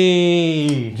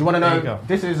 Do you want to There you know? go.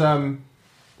 This is...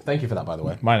 Thank you for that, by the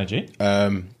way. Minor, G.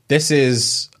 This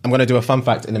is... I'm going to do a fun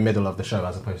fact in the middle of the show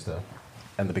as opposed to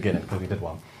in the beginning because we did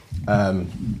one.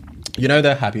 You know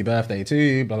the happy birthday to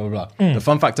you, blah, blah, blah. The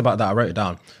fun fact about that, I wrote it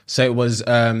down. So it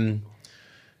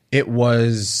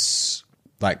was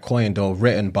like coined or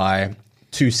written by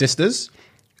 2 sisters.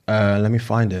 Let me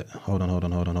find it. Hold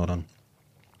on.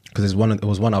 Because it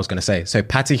was one I was going to say. So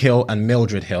Patty Hill and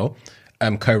Mildred Hill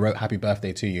co-wrote Happy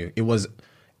Birthday to You. It was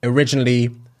originally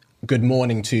good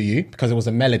morning to you because it was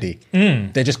a melody.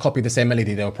 They just copied the same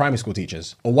melody. They were primary school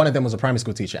teachers, or one of them was a primary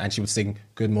school teacher, and she would sing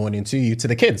good morning to you to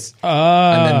the kids.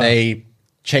 And then they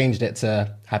changed it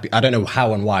to happy. I don't know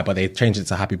how and why, but they changed it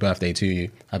to happy birthday to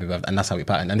you, happy birthday, and that's how we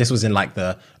patterned. And this was in like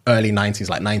the early 90s,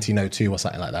 like 1902 or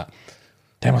something like that.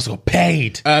 They must have got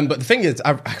paid. But the thing is,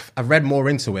 I've read more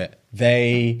into it.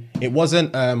 It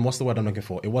wasn't, what's the word I'm looking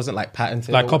for? It wasn't like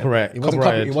patented. Like copyright. It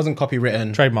wasn't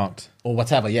copywritten. Trademarked. Or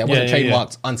whatever. Yeah, it wasn't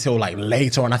trademarked until like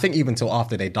later on. I think even till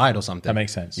after they died or something. That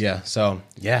makes sense. Yeah, so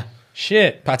yeah.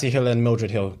 Shit. Patty Hill and Mildred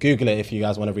Hill. Google it if you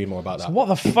guys want to read more about that. What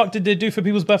the fuck did they do for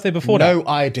people's birthday before that? No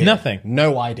idea. Nothing.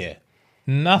 No idea.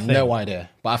 Nothing. No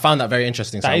idea. But I found that very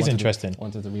interesting. That is interesting.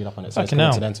 Wanted to read up on it. So it's Fucking hell.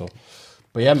 coincidental.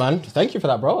 But yeah, man, thank you for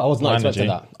that, bro. I was not expecting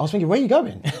energy. that. I was thinking, where you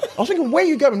going? Where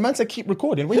you going? Man said, keep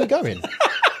recording. Where you going?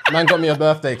 Man got me a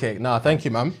birthday cake. Nah, thank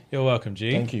you, man. You're welcome,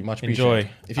 G. Thank you. Much appreciated.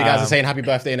 Enjoy. If you guys are saying happy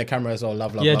birthday in the camera as well,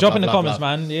 love. Yeah, love, drop love, in the love, comments,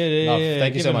 love. man. Yeah. Love.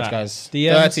 Thank you Give so him much, that. guys.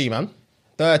 DMs. 30, man.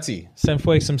 30. Send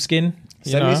away some skin.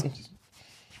 You Send know. me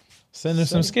Send us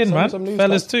some skin, send man. us some news,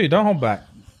 Fellas guys. too. Don't hold back.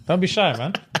 Don't be shy,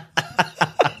 man.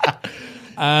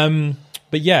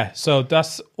 But yeah, so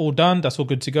that's all done. That's all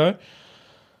good to go.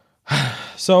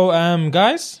 So,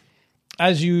 guys,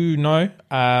 as you know,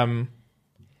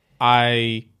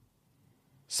 I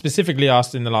specifically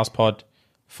asked in the last pod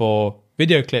for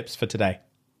video clips for today,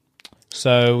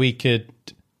 so we could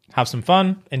have some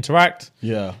fun, interact,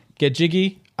 Yeah. get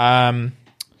jiggy.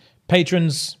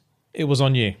 Patrons, it was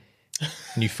on you,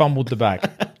 and you fumbled the bag.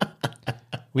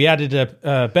 We added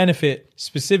a benefit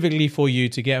specifically for you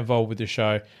to get involved with the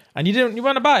show, and you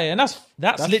weren't about it, and that's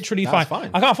literally that's fine.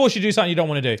 fine. I can't force you to do something you don't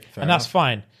want to do, and that's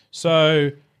fine.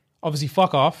 So obviously,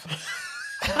 fuck off.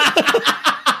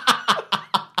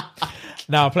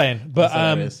 Now I'm playing, but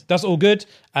that's all good.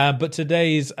 But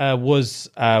today's was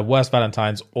worst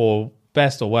Valentine's or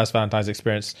best or worst Valentine's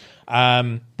experience.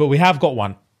 But we have got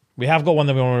one. We have got one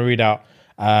that we want to read out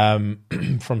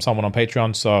from someone on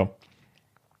Patreon. So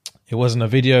it wasn't a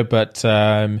video, but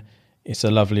it's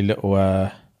a lovely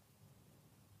little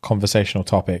conversational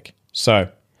topic. So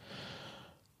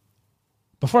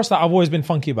before I start, I've always been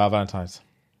funky about Valentine's.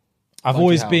 I've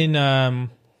always been...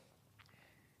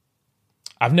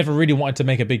 I've never really wanted to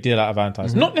make a big deal out of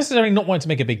Valentine's. Not necessarily not wanting to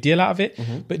make a big deal out of it,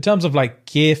 but in terms of like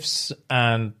gifts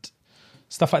and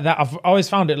stuff like that, I've always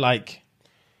found it like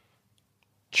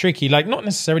tricky. Like not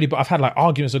necessarily, but I've had like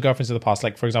arguments with girlfriends in the past.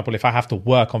 Like for example, if I have to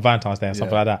work on Valentine's Day or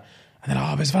something like that, and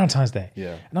then it's Valentine's Day,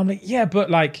 and I'm like, yeah,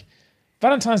 but like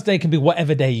Valentine's Day can be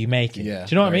whatever day you make it. Yeah,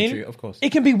 do you know what I very mean? true, of course.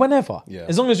 It can be whenever,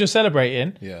 as long as you're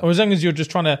celebrating, or as long as you're just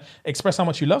trying to express how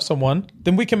much you love someone.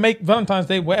 Then we can make Valentine's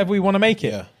Day whatever we want to make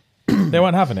it. Yeah. They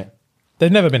weren't having it.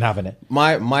 They've never been having it.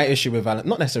 My issue with not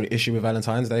necessarily issue with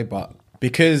Valentine's Day, but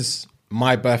because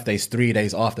my birthday's 3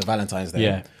 days after Valentine's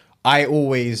Day, I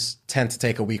always tend to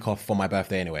take a week off for my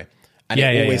birthday anyway, and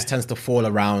it always tends to fall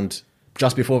around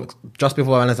just before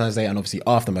Valentine's Day and obviously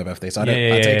after my birthday. So I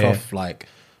take off like,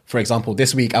 for example,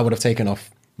 this week I would have taken off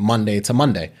Monday to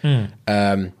Monday,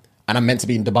 and I'm meant to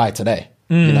be in Dubai today.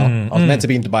 You know, I was meant to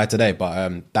be in Dubai today,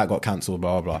 but that got cancelled.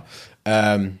 Blah blah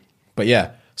blah. But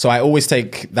yeah. So I always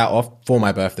take that off for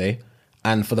my birthday,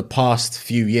 and for the past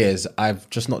few years, I've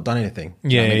just not done anything.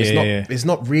 It's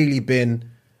not really been.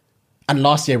 And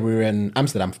last year we were in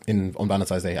Amsterdam on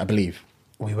Valentine's Day, I believe.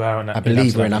 We were on. I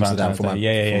believe we're in Amsterdam for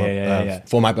my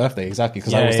for my birthday, exactly,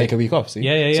 because I always take a week off. See,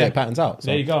 so it patterns out. So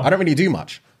there you go. I don't really do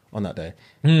much on that day.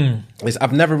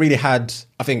 I've never really had.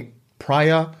 I think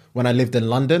prior when I lived in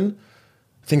London,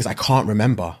 things I can't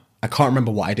remember. I can't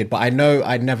remember what I did, but I know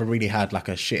I'd never really had like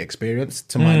a shit experience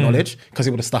to my knowledge because it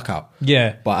would have stuck out.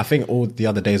 Yeah. But I think all the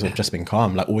other days have just been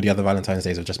calm. Like all the other Valentine's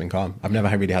days have just been calm. I've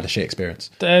never really had a shit experience.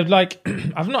 Like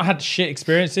I've not had shit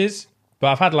experiences, but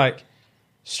I've had like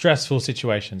stressful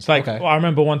situations. Like I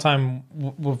remember one time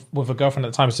with a girlfriend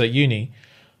at the time, was at uni.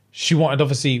 She wanted,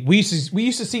 obviously, we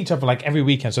used to see each other like every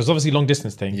weekend. So it's obviously a long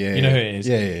distance thing. Yeah, you know who it is.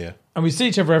 Yeah. And we see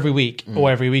each other every week or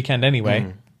every weekend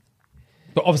anyway.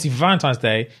 But obviously for Valentine's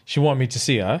Day, she wanted me to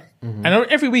see her. And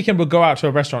every weekend we'd go out to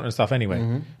a restaurant and stuff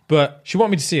anyway. But she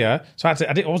wanted me to see her. So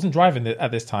I wasn't driving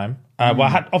at this time. Well,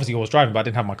 I was driving, but I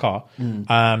didn't have my car.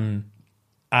 And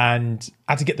I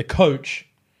had to get the coach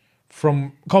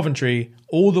from Coventry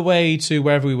all the way to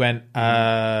wherever we went,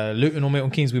 Luton or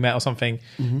Milton Keynes we met or something,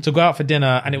 to go out for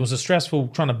dinner. And it was stressful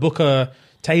trying to book a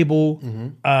table.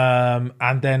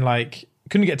 And then like...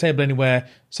 couldn't get a table anywhere,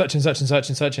 such and such and such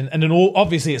and such. And then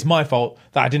obviously it's my fault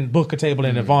that I didn't book a table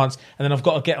in advance. And then I've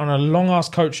got to get on a long ass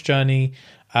coach journey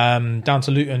down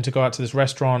to Luton to go out to this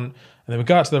restaurant, and then we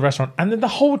go out to the restaurant, and then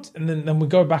then we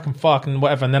go back and fuck and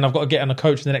whatever, and then I've got to get on a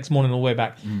coach the next morning all the way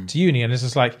back to uni, and it's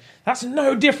just like that's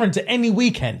no different to any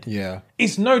weekend. Yeah,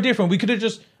 it's no different. We could have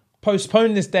just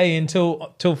postponed this day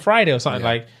until Friday or something.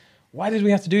 Like, why did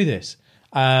we have to do this?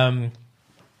 But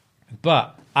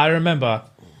I remember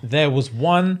there was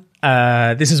one.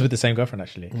 This is with the same girlfriend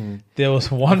actually. There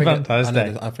was one Valentine's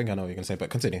Day. I think I know what you're gonna say, but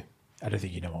continue. I don't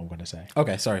think you know what I'm going to say.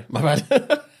 Okay, sorry, my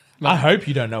bad. I hope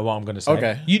you don't know what I'm going to say.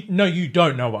 Okay. You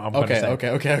don't know what I'm going to say.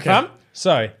 Okay.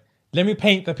 So, let me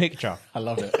paint the picture. I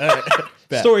love it.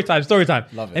 Story time.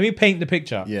 Love it. Let me paint the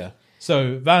picture. Yeah.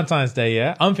 So, Valentine's Day,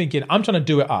 yeah, I'm thinking, I'm trying to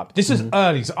do it up. This is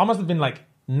early. So, I must have been like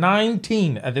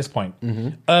 19 at this point.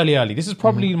 Early. This is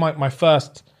probably my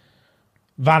first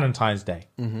Valentine's Day.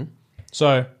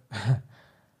 So,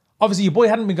 obviously, your boy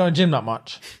hadn't been going gym that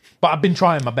much, but I've been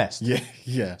trying my best.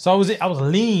 Yeah. So, I was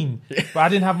lean, but I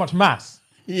didn't have much mass.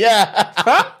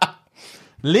 Yeah.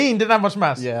 Lean, didn't have much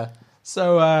mass. Yeah.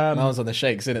 So I was on the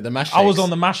shakes, innit? The mash shakes. I was on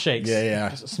the mash shakes. Yeah.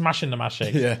 Just smashing the mash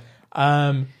shakes. Yeah.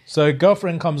 So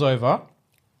girlfriend comes over,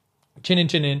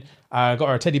 chinning. Got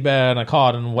her a teddy bear and a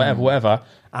card and whatever.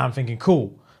 And I'm thinking,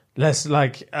 cool. Let's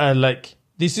like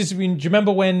this is when. Do you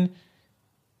remember when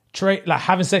Trey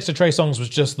having sex with Trey Songz was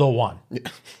just the one? Yeah.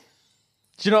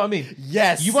 Do you know what I mean?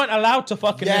 Yes. You weren't allowed to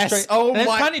fucking Yes. Oh and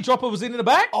my. then Panty Dropper was in the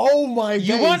back. Oh my god.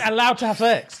 You weren't allowed to have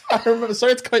sex. I remember,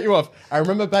 sorry to cut you off. I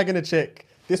remember bagging a chick.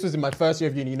 This was in my first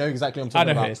year of uni. You know exactly what I'm talking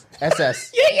I know about. who it is.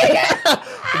 SS. Yeah.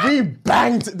 We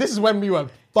banged. This is when we were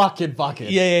fucking.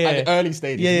 Yeah. At the early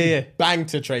stages. Yeah. We banged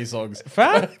to Trey Songz.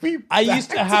 Fam, We I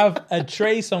used to have a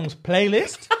Trey Songz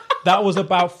playlist that was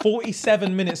about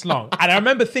 47 minutes long. And I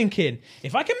remember thinking,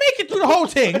 if I can make it through the whole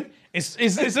thing, it's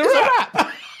a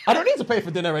wrap. I don't need to pay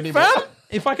for dinner anymore. Fam,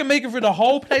 if I can make it through the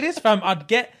whole playlist, fam, I'd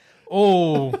get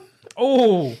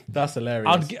That's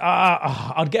hilarious.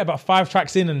 I'd get about 5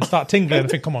 tracks in and start tingling and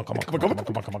think, come on.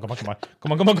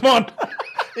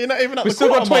 You're not even at We the still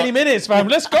got quarter 20 mark. minutes, fam.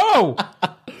 Let's go.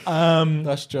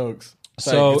 That's jokes.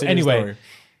 Sorry, So continue the anyway, story.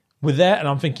 we're there, and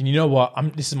I'm thinking, you know what?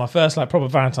 This is my first proper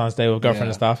Valentine's Day with girlfriend Yeah,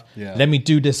 and stuff. yeah. Let me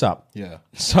do this up. Yeah.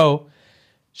 So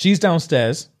she's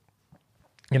downstairs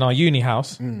in our uni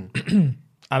house, and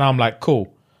I'm like,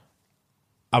 cool.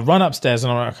 I run upstairs,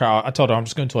 and I'm like, okay, I told her I'm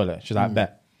just going to the toilet. She's like,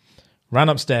 bet. Ran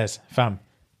upstairs, fam.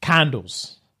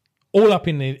 Candles, all up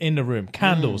in the room.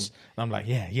 Candles, and I'm like,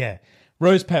 yeah.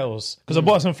 Rose petals, because I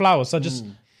bought some flowers, so I just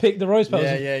picked the rose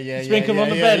petals, Yeah. sprinkle them on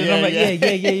the bed, and I'm like,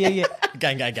 yeah.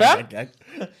 Gang.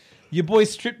 Your boy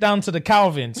stripped down to the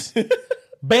Calvins.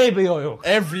 Baby oil.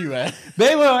 Everywhere.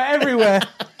 Baby oil everywhere.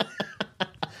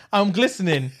 I'm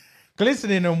glistening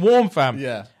and warm, fam.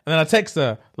 Yeah. And then I text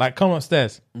her, like, come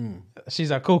upstairs.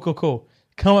 She's like, cool.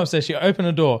 Come upstairs. She opened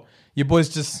the door. Your boy's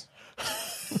just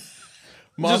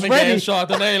Marvin ready. Gaye and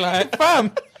Chardonnay, like.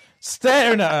 fam,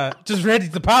 staring at her, just ready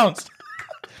to pounce.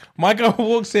 My girl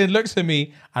walks in, looks at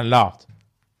me, and laughed.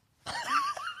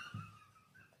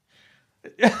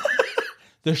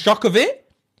 The shock of it,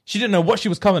 she didn't know what she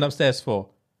was coming upstairs for.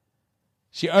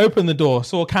 She opened the door,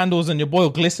 saw candles and your boy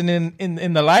glistening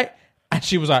in the light, and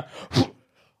she was like,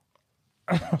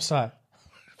 I was like,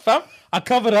 fam, I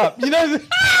covered up. You know,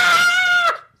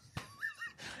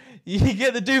 you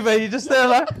get the duvet, you just there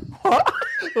like, what?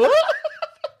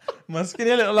 My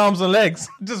skinny little arms and legs.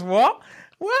 Just what?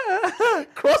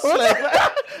 What? Cross leg.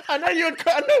 I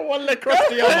know one leg crossed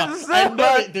the other. I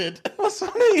know it did. What's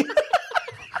funny?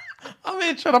 I'm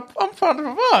here I'm trying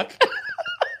to fuck.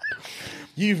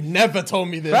 You've never told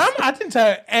me this. Fam, I didn't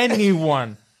tell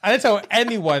anyone.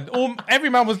 Every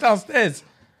man was downstairs.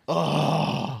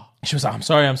 Oh. She was like, I'm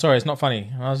sorry. It's not funny.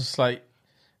 And I was just like,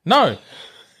 no,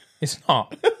 it's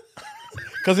not.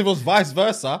 Because if it was vice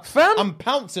versa, Fam, I'm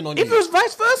pouncing on you. If it was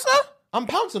vice versa, I'm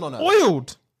pouncing on her.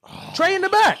 oiled. Tray in the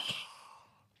back.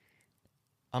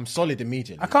 I'm solid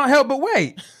immediately. I can't help but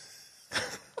wait.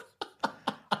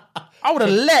 I would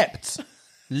have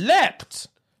leapt.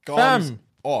 Guns Fam.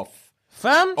 off.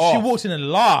 Fam, she Off. walked in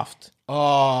and laughed.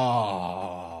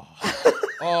 Oh.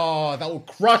 That will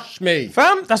crush me.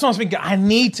 Fam, that's what I was thinking. I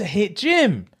need to hit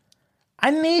gym.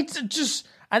 I need to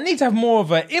have more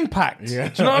of an impact. Yeah.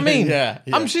 Do you know what I mean? Yeah.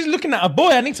 She's looking at a boy.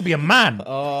 I need to be a man.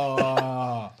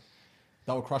 That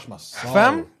will crush my soul.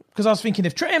 Fam, because I was thinking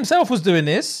if Trey himself was doing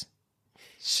this,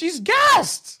 she's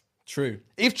gassed. True.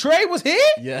 If Trey was here,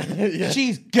 Yeah.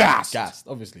 she's gassed. Gassed,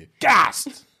 obviously.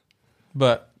 Gassed.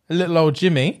 But little old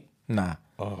Jimmy, nah.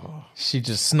 Oh. She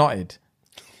just snotted.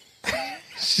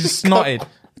 She snotted.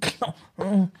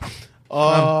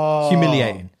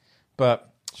 Humiliating. But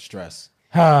Stress.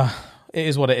 it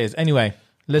is what it is. Anyway,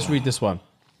 let's read this one.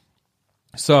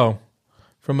 So,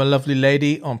 from a lovely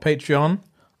lady on Patreon.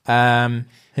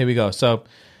 Here we go. So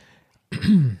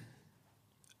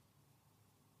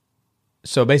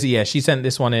basically, yeah, she sent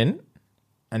this one in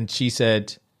and she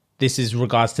said, this is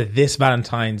regards to this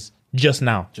Valentine's just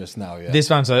now. Just now, yeah. This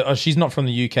Valentine's, she's not from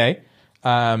the UK.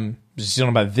 She's talking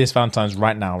about this Valentine's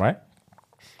right now, right?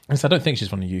 And so I don't think she's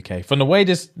from the UK. From the way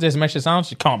this message sounds,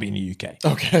 she can't be in the UK.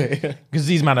 Okay. Because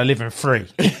these men are living free.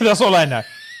 That's all I know.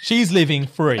 She's living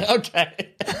free.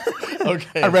 Okay.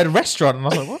 Okay. I read restaurant and I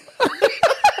was like, what?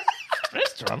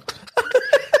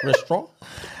 Restaurant?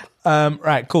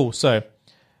 Right, cool. So,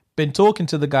 been talking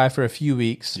to the guy for a few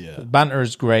weeks. Yeah. Banter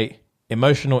is great.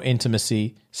 Emotional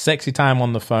intimacy. Sexy time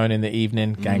on the phone in the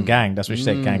evening. Gang, gang. That's what she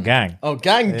said. Gang, gang. Oh,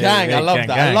 gang, gang. Yeah, I love gang,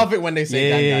 that. gang. I love it when they say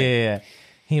gang, gang. Yeah.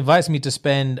 He invites me to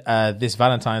spend this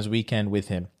Valentine's weekend with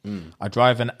him. I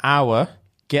drive an hour,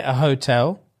 get a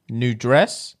hotel, new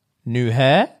dress, new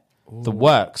hair, the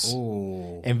works.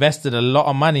 Ooh. Invested a lot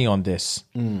of money on this.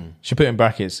 She put in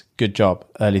brackets, good job,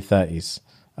 early 30s.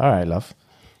 All right, love.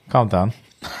 Calm down.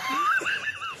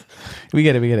 We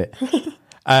get it.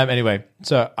 Anyway,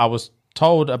 so I was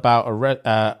told about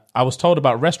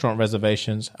restaurant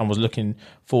reservations and was looking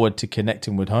forward to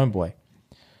connecting with Homeboy.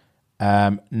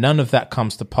 None of that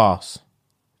comes to pass.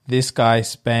 This guy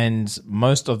spends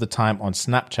most of the time on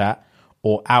Snapchat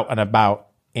or out and about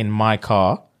in my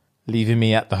car, leaving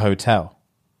me at the hotel.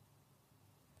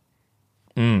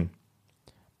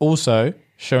 Also,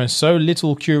 showing so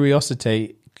little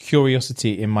curiosity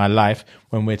in my life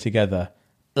when we're together.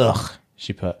 Ugh,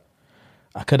 she put.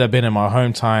 I could have been in my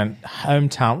hometown.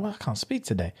 Well, I can't speak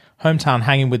today. Hometown,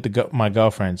 hanging with my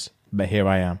girlfriends, but here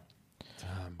I am.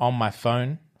 Damn. On my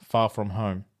phone, far from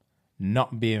home,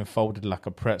 not being folded like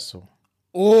a pretzel.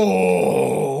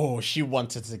 Oh, she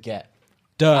wanted to get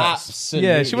dirt. Absolutely.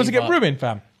 Yeah, she wants to get ruined,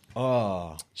 fam.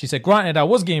 Oh. She said, granted, I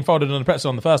was getting folded on the pretzel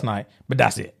on the first night, but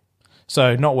that's it.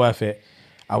 So, not worth it.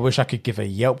 I wish I could give a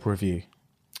Yelp review.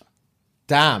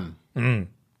 Damn. Damn.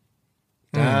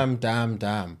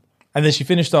 And then she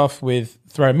finished off with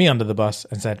throwing me under the bus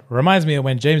and said, reminds me of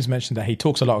when James mentioned that he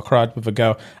talks a lot of crud with a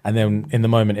girl and then in the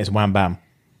moment it's wham bam.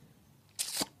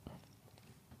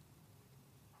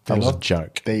 That was a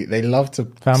joke. They love to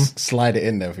slide it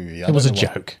in there for you. It was a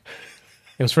joke.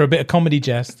 It was for a bit of comedy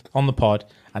jest on the pod,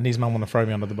 and these men want to throw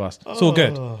me under the bus. It's all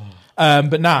good.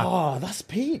 But nah. Oh, that's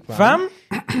peak, man.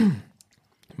 Fam,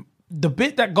 the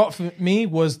bit that got for me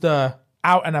was the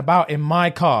out and about in my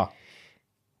car.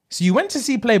 So you went to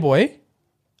see Playboy,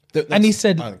 and he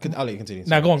said... I'll let you continue.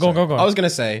 Now, go on. I was going to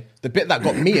say, the bit that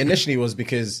got me initially was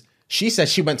because she said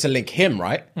she went to link him,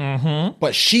 right? Mm-hmm.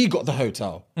 But she got the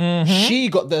hotel. Mm-hmm.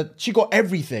 She got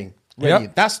everything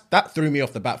ready. Yep. That threw me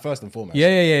off the bat first and foremost. Yeah.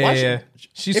 If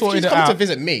she's come to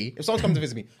visit me, if someone's come to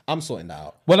visit me, I'm sorting that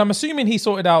out. Well, I'm assuming he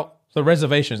sorted out the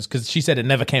reservations because she said it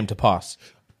never came to pass.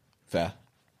 Fair.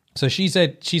 So she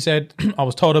said, I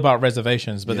was told about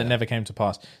reservations, but they never came to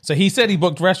pass. So he said he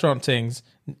booked restaurant things,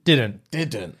 didn't.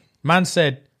 Man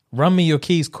said, run me your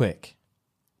keys quick.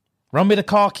 Run me the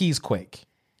car keys quick.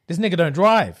 This nigga don't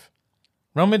drive.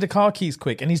 Run me the car keys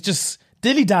quick. And he's just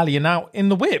dilly-dallying out in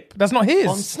the whip. That's not his.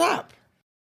 On Snap.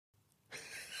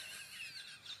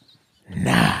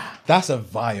 Nah. That's a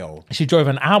viol. She drove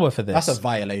an hour for this. That's a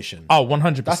violation. Oh,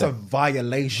 100%. That's a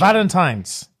violation.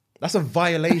 Valentine's. That's a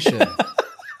violation.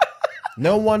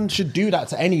 No one should do that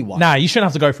to anyone. Nah, you shouldn't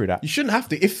have to go through that. You shouldn't have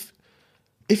to. If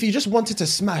you just wanted to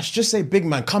smash, just say, big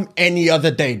man, come any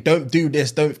other day. Don't do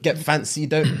this. Don't get fancy.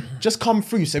 Don't just come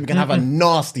through so we can have a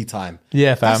nasty time.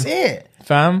 Yeah, fam. That's it.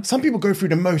 Fam. Some people go through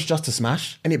the most just to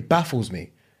smash, and it baffles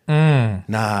me.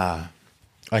 Nah.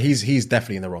 He's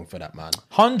definitely in the wrong for that, man.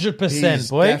 100%,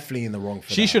 boy. Definitely in the wrong for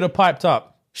that. She should have piped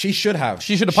up. She should have.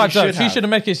 She should have piped up. She should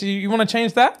have messaged. You want to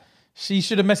change that? She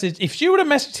should have messaged. If she would have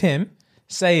messaged him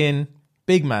saying,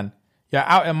 big man, you're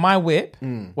out in my whip.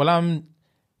 Well,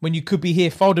 when you could be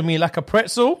here folding me like a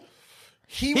pretzel.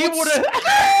 He would have.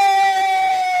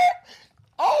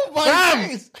 Oh my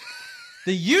days.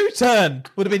 The U-turn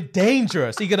would have been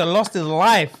dangerous. He could have lost his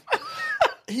life.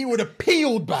 He would have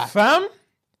peeled back. Fam,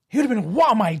 he would have been,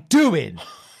 what am I doing?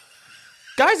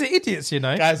 Guys are idiots, you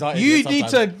know. Guys are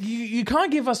idiots. You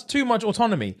can't give us too much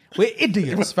autonomy. We're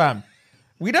idiots, fam.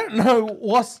 We don't know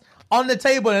what's on the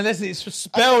table unless it's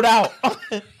spelled out.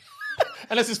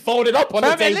 Unless it's folded up on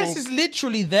the table. Unless it's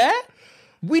literally there.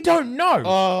 We don't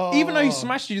know. Even though he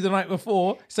smashed you the night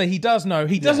before, so he does know.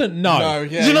 He doesn't know. No,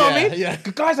 Do you know what I mean? Yeah.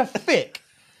 Guys are thick.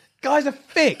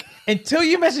 Until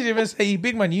you message him and say,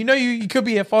 big man, you know you could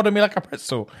be here folding me like a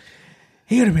pretzel.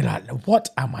 He would have been like, what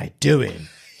am I doing?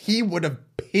 He would have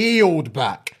peeled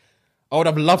back. I would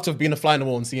have loved to have been a fly on the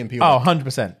wall and seeing people. Oh,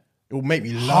 100%. It will make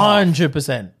me laugh.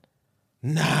 100%.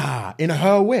 Nah, in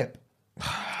her whip.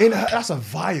 That's a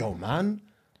vial, man.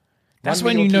 That's Run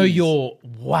when me you your know keys. you're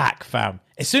whack, fam.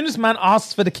 As soon as man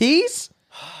asks for the keys,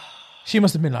 she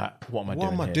must have been like, what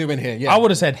am I doing here? Yeah. I would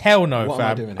have said, hell no, What am I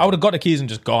fam. doing I would have got the keys and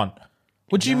just gone.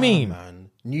 What do you mean? Man.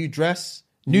 New dress.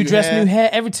 New dress, new hair,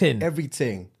 everything.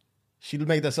 Everything. She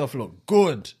made herself look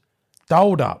good.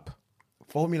 Dolled up.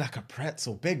 Fold me like a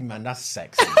pretzel. Big man, that's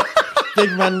sexy.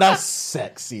 Big man, that's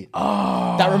sexy.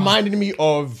 Oh. That reminded me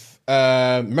of,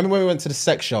 remember when we went to the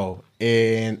sex show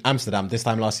in Amsterdam this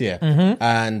time last year? Mm-hmm.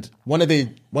 And one of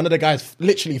the guys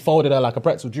literally folded her like a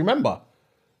pretzel. Do you remember?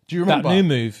 That new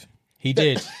move. He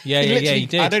did. Yeah, he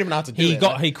did. I don't even know how to do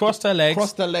it. He crossed her legs.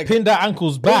 Crossed her legs. Pinned her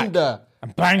ankles back. Pinned her.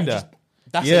 And banged her.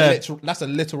 That's a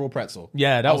literal pretzel.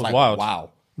 Yeah, that was like, wild.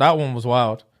 Wow. That one was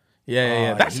wild.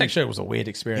 Yeah. That sex show was a weird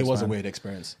experience. It was man. a weird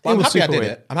experience. But I'm happy I did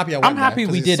it. I'm happy I went I'm happy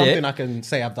there, we 'cause did it's it. something I can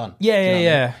say I've done.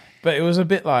 Yeah. But it was a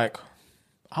bit like,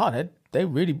 they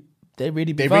really be They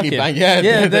really fucking. bang.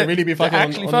 Yeah, they really be fucking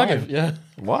actually on fucking. live. Yeah.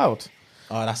 Wild.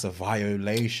 Oh, that's a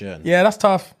violation. Yeah, that's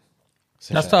tough.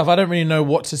 So That's tough. I don't really know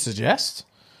what to suggest.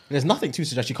 There's nothing to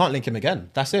suggest. You can't link him again.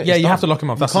 That's it. Yeah, It's you done. have to lock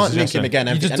him up. That's you the can't link suggestion. him again.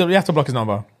 You have to block his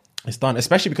number. It's done.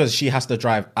 Especially because she has to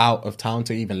drive out of town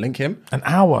to even link him. An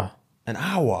hour. An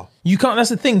hour. You can't. That's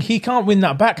the thing. He can't win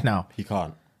that back now. He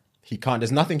can't.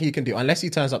 There's nothing he can do unless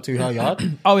he turns up to her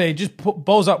yard. Oh yeah, he just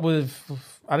bowls up with.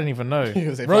 I don't even know.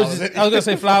 gonna say Roses. flowers. I was gonna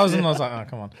say flowers, and I was like, oh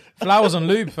come on, flowers and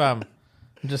lube, fam.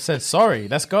 I just said sorry.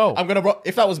 Let's go.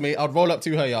 If that was me, I'd roll up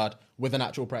to her yard with an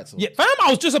actual pretzel. Yeah, fam. I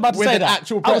was just about to With say an that.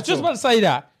 actual I was pretzel. just about to say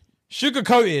that. Sugar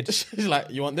coated, She's like,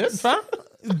 you want this? fam.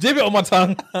 Dip it on my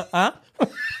tongue. Huh?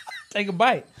 Take a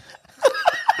bite.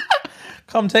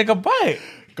 Come take a bite.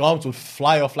 Garms would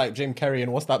fly off like Jim Carrey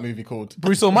in what's that movie called?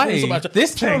 Bruce Almighty. Bruce Almighty.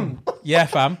 This thing. Yeah,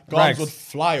 fam. Garms Rags. would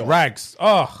fly off. Rags.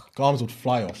 Oh, Garms would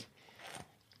fly off.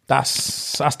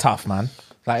 that's tough, man.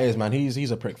 That is, man.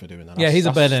 He's a prick for doing that. Yeah, he's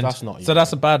a bad end. That's not. So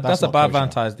that's a bad. That's That's a not bad kosher.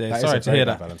 Valentine's Day. That is Sorry a to very hear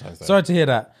bad that. Valentine's Day. Sorry to hear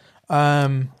that.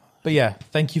 But yeah,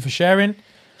 thank you for sharing.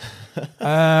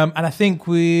 And I think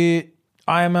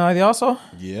I am the arsehole.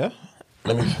 Yeah.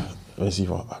 Let me see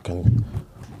what I can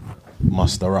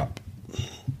muster up.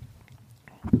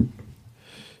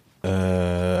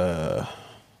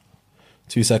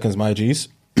 2 seconds, my G's.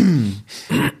 Boom,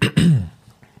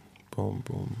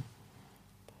 boom.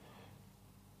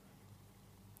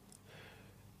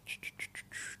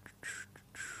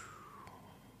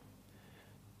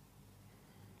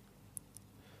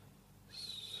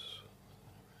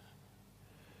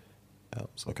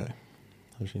 Helps. Okay.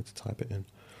 I just need to type it in.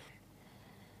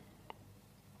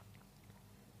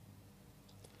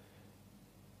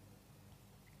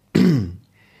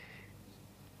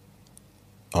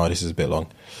 Oh, this is a bit long.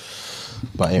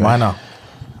 But anyway. Why not?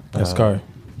 Let's go.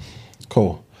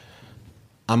 Cool.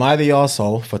 Am I the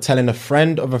arsehole for telling a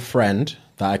friend of a friend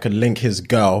that I could link his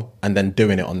girl and then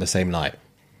doing it on the same night?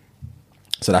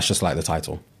 So that's just like the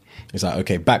title. It's like,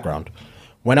 okay, background.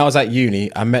 When I was at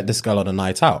uni, I met this girl on a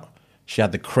night out. She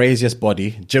had the craziest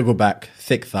body, jiggle back,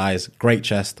 thick thighs, great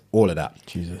chest, all of that.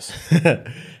 Jesus.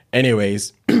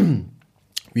 Anyways,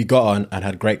 we got on and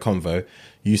had great convo.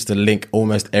 Used to link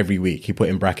almost every week. He put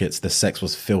in brackets, the sex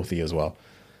was filthy as well.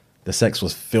 The sex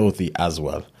was filthy as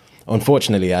well.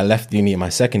 Unfortunately, I left uni in my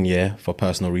second year for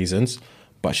personal reasons,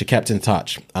 but she kept in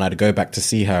touch and I'd go back to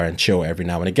see her and chill every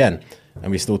now and again.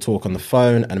 And we still talk on the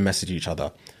phone and message each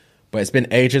other. But it's been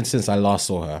ages since I last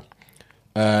saw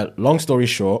her. Long story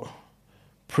short,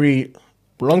 pre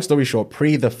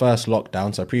the first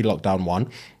lockdown, so pre-lockdown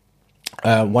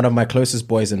one of my closest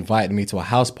boys invited me to a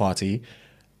house party.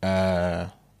 He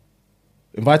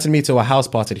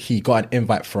got an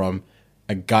invite from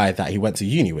a guy that he went to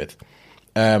uni with.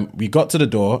 We got to the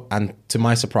door and to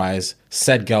my surprise,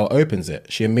 said girl opens it.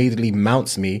 She immediately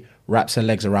mounts me, wraps her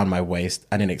legs around my waist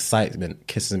and in excitement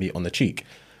kisses me on the cheek.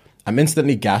 I'm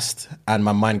instantly gassed and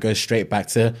my mind goes straight back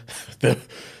to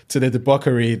the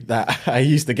debauchery that I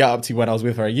used to get up to when I was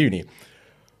with her at uni.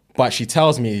 But she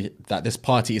tells me that this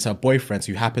party is her boyfriend's,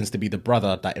 who happens to be the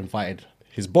brother that invited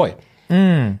his boy.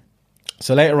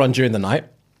 So later on during the night,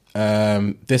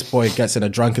 this boy gets in a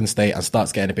drunken state and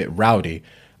starts getting a bit rowdy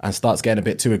and starts getting a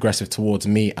bit too aggressive towards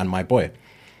me and my boy.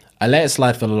 I let it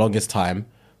slide for the longest time,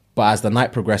 but as the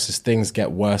night progresses, things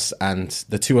get worse and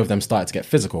the two of them started to get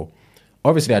physical.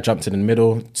 Obviously, I jumped in the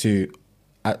middle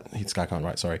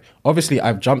Obviously,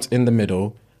 I've jumped in the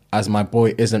middle as my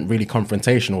boy isn't the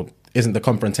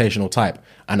confrontational type,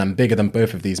 and I'm bigger than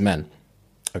both of these men.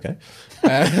 Okay.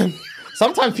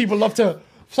 Sometimes people love to.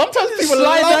 Sometimes people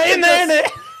Slide love that to in there,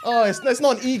 just- innit? Oh, it's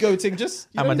not an ego thing. Just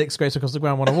And my dick scrapes across the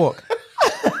ground when I walk.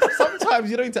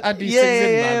 sometimes you don't need to add these things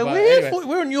in, man. But anyway,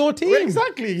 we're on your team.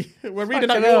 Exactly. We're reading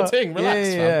out Fucking your hell. thing. Relax,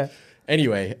 fam.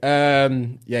 Anyway,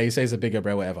 he says a bigger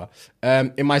bro, whatever.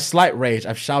 In my slight rage,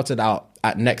 I've shouted out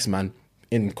at next man,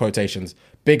 in quotations,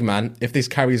 big man, if this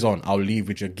carries on, I'll leave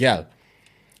with your girl.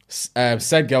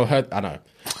 Said girl heard, I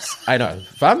know,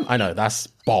 fam, I know, that's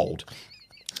bold.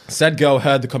 Said girl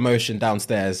heard the commotion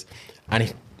downstairs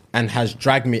and has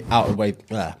dragged me away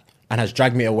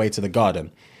to the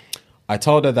garden. I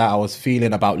told her that I was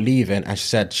feeling about leaving, and she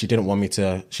said she didn't want me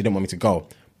to go.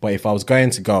 But if I was going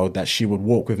to go, that she would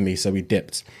walk with me, so we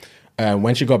dipped.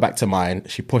 When she got back to mine,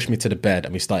 she pushed me to the bed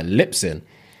and we started lipsing.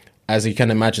 As you can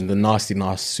imagine, the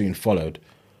nastiness soon followed.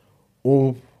 I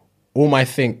don't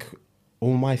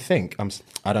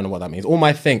know what that means.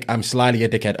 I'm slyly a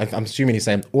dickhead. I'm assuming he's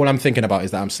saying, all I'm thinking about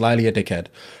is that I'm slyly a dickhead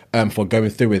for going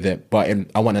through with it, but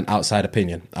I want an outside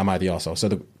opinion. Am I the arsehole? So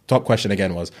the top question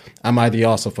again was, am I the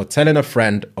arsehole for telling a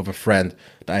friend of a friend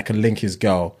that I can link his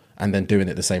girl and then doing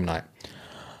it the same night?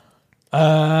 Do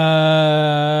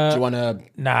you want to?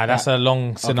 Nah, that's a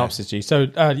long synopsis, G. So,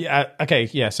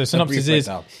 So synopsis is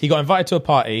he got invited to a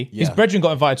party. Yeah. His brethren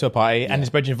got invited to a party, and his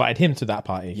brethren invited him to that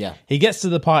party. Yeah. He gets to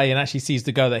the party and actually sees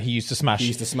the girl that he used to smash.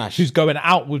 Who's going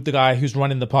out with the guy who's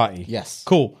running the party. Yes.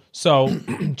 Cool. So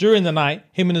during the night,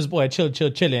 him and his boy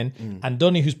chilling, and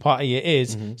Donnie, whose party it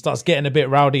is, starts getting a bit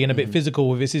rowdy and a bit physical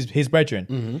with his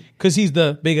brethren. Because he's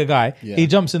the bigger guy, he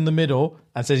jumps in the middle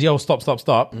and says, "Yo,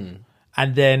 stop."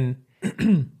 And then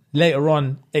later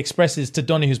on expresses to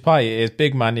Donnie, whose party it is,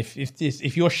 big man,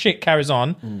 if your shit carries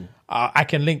on, I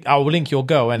will link your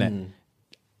girl, innit?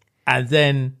 And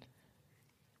then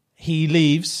he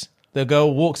leaves, the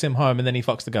girl walks him home, and then he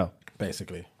fucks the girl.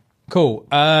 Basically. Cool.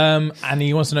 And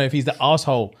he wants to know if he's the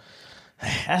asshole.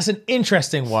 That's an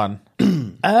interesting one.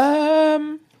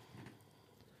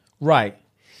 Right.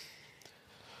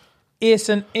 It's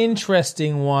an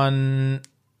interesting one.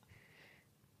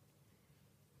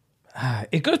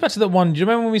 It goes back to the one. Do you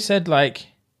remember when we said like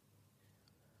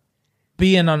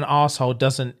being an arsehole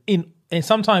doesn't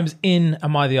sometimes in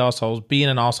Am I the Arsehole, being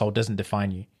an arsehole doesn't define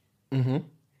you. Mm-hmm.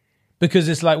 Because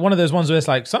it's like one of those ones where it's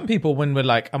like some people when we're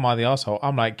like, am I the arsehole?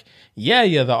 I'm like, yeah,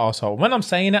 you're the arsehole. When I'm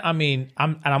saying it, I mean,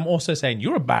 I'm also saying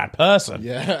you're a bad person.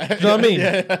 Yeah. You know what I mean?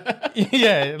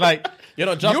 Yeah, like You're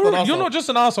not just an arsehole. You're not just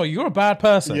an arsehole, you're a bad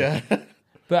person. Yeah.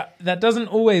 But that doesn't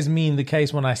always mean the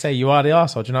case when I say you are the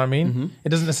arsehole. Do you know what I mean? Mm-hmm. It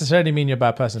doesn't necessarily mean you're a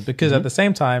bad person because at the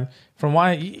same time, from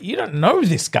why you don't know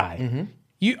this guy. Mm-hmm.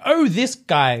 You owe this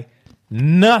guy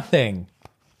nothing.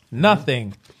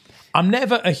 Nothing. I'm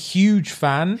never a huge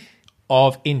fan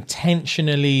of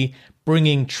intentionally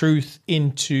bringing truth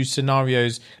into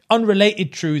scenarios,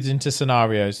 unrelated truths into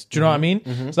scenarios. Do you know what I mean?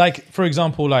 Mm-hmm. It's like, for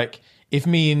example, like if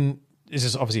me and this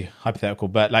is obviously hypothetical,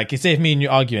 but like, say if me and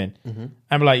you're arguing, and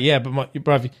we're like, yeah, but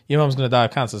your mom's gonna die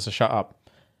of cancer, so shut up.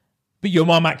 But your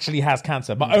mom actually has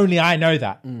cancer, but only I know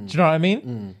that. Do you know what I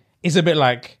mean? It's a bit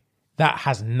like that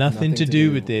has nothing to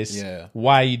do with this. Yeah.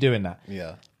 Why are you doing that?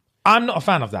 Yeah. I'm not a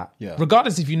fan of that. Yeah.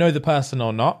 Regardless if you know the person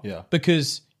or not. Yeah.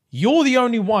 Because you're the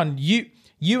only one. You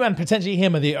and potentially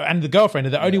him and the girlfriend are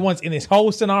the only ones in this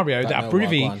whole scenario that are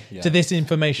privy to this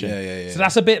information. Yeah. So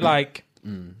that's a bit like.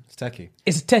 It's techie.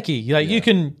 It's techie. Like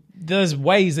there's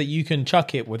ways that you can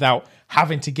chuck it without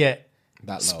having to get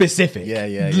that specific.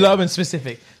 Low and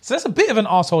specific. So that's a bit of an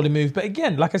arsehole move. But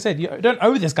again, like I said, you don't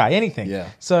owe this guy anything. Yeah.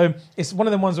 So it's one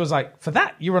of them ones where it's like, for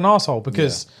that, you're an arsehole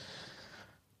because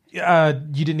you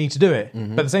didn't need to do it.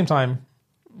 But at the same time,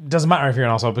 it doesn't matter if you're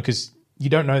an arsehole because you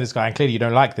don't know this guy and clearly you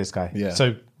don't like this guy. Yeah.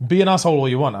 So be an arsehole all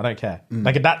you want. I don't care.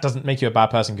 Like that doesn't make you a bad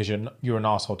person because you're an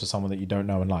arsehole to someone that you don't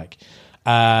know and like.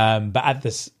 But at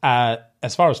this,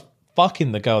 as far as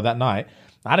fucking the girl that night,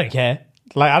 I don't care.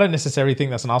 Like, I don't necessarily think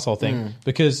that's an asshole thing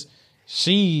because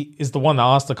she is the one that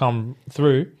asked to come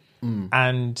through.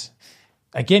 And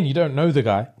again, you don't know the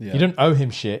guy. Yeah. You don't owe him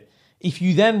shit. If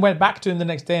you then went back to him the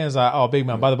next day and was like, oh, big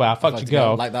man, by the way, I fucked your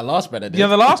girl. Like that last brother did. Yeah,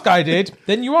 the last guy did.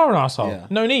 Then you are an asshole. Yeah.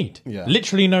 No need. Yeah.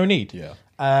 Literally no need. Yeah.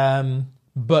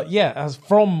 But yeah, as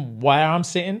from where I'm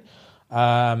sitting,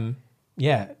 arsehole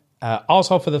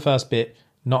for the first bit,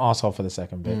 not arsehole for the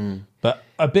second bit. But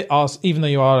a bit even though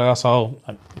you are an arsehole,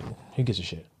 who gives a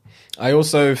shit? I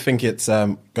also think it's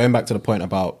going back to the point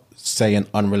about saying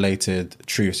unrelated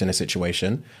truths in a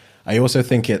situation. I also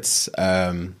think it's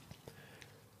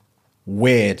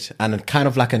weird and kind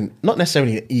of like not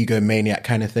necessarily an egomaniac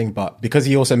kind of thing, but because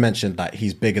he also mentioned that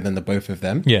he's bigger than the both of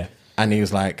them. Yeah. And he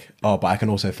was like, oh, but I can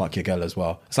also fuck your girl as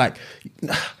well. It's like,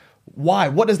 why?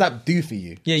 What does that do for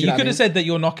you? Yeah, you could have said that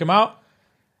you'll knock him out,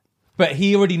 but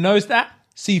he already knows that.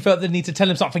 So you felt the need to tell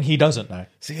him something he doesn't know.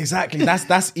 See, exactly.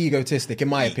 That's egotistic, in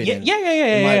my opinion.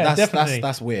 Yeah, definitely.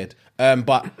 That's weird.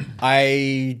 But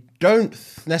I don't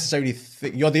necessarily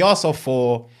think you're the arsehole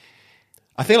for.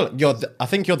 I think you're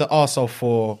the arsehole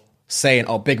for saying,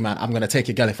 "Oh, big man, I'm gonna take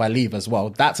your girl if I leave as well."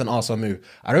 That's an arsehole move.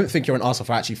 I don't think you're an arsehole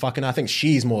for actually fucking her. I think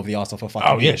she's more of the arsehole for fucking.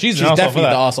 Oh, yeah, you. she's an arsehole definitely for that.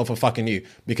 the arsehole for fucking you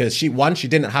because she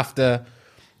didn't have to.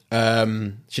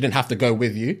 She didn't have to go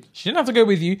with you She didn't have to go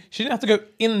with you. She didn't have to go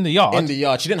in the yard. in the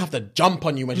yard. She didn't have to jump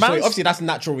on you when she saw you. Man's- Obviously, that's a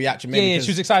natural reaction. Maybe Yeah, because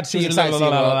she was excited to see you. excited to see you.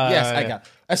 La, la, la, la, Yes, la, I yeah. get.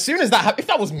 As soon as that happened, if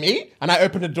that was me and I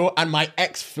opened the door and my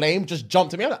ex flame just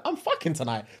jumped at me, I'm like, I'm fucking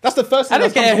tonight. That's the first thing. I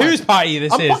don't that's come care to mind. whose party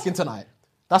this I'm is. fucking tonight.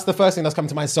 That's the first thing that's come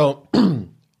to mind. So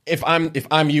if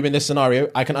I'm you in this scenario,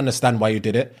 I can understand why you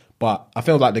did it, but I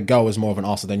feel like the girl was more of an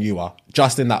arsehole than you are,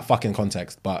 just in that fucking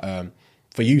context. But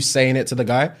for you saying it to the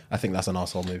guy, I think that's an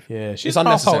arsehole move. Yeah, she's it's an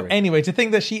unnecessary. asshole. Anyway, to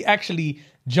think that she actually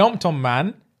jumped on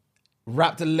man,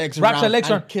 Wrapped her legs wrapped around her legs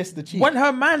and around, kissed the cheek. when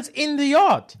her man's in the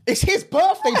yard. It's his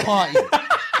birthday party.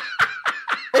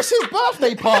 It's his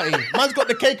birthday party. Man's got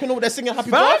the cake and all. They're singing happy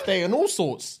Fam? birthday and all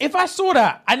sorts. If I saw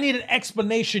that, I need an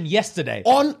explanation yesterday.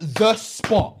 On the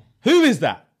spot. Who is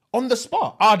that? On the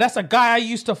spot. Oh, that's a guy I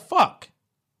used to fuck.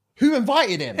 Who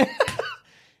invited him?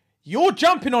 You're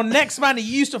jumping on next man that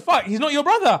you used to fuck. He's not your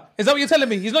brother. Is that what you're telling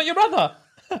me? He's not your brother.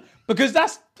 Because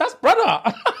that's brother.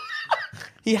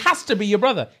 He has to be your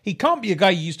brother. He can't be a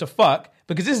guy you used to fuck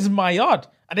because this is my yard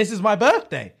and this is my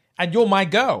birthday and you're my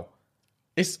girl.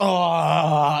 It's So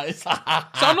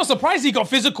I'm not surprised he got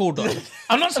physical though.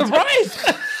 I'm not surprised.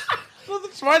 I'm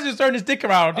not surprised he was throwing his dick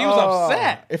around. He was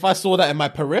upset. If I saw that in my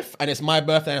periph and it's my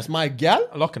birthday and it's my gal,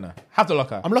 Locking her. Have to lock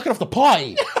her. I'm looking off the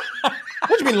party.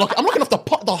 What do you mean locking? I'm looking off the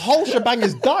pot. The whole shebang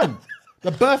is done.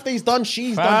 The birthday's done.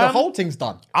 She's done. The Fam. whole thing's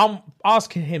done. I'm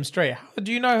asking him straight. How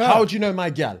do you know her? How do you know my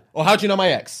gal? Or how do you know my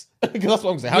ex? Because that's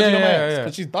what I'm saying. How do you know my ex?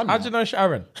 Because she's done. How do you know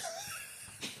Sharon?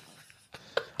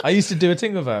 I used to do a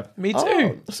thing with her. Me too.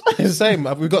 Oh, it's the same.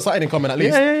 We've got something in common at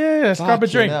least. Yeah. Let's grab a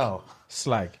Fucking drink. hell.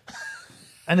 Slag.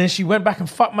 And then she went back and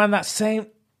fucked man that same.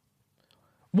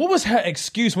 What was her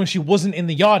excuse when she wasn't in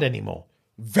the yard anymore?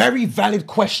 Very valid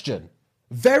question.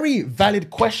 Very valid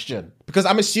question. Because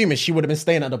I'm assuming she would have been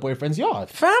staying at the boyfriend's yard.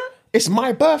 Fam? It's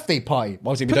my birthday party.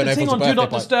 Obviously, we Put don't know the if thing it's a on Do birthday Not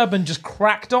party. Disturb and just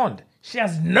cracked on. She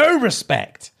has no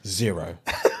respect. Zero.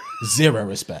 Zero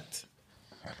respect.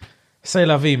 Say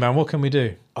la vie, man. What can we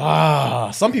do?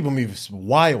 Some people move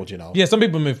wild, you know. Yeah, some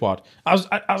people move wild. I was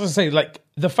gonna say, like,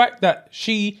 the fact that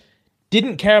she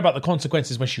didn't care about the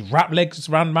consequences when she wrapped legs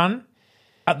around man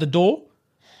at the door.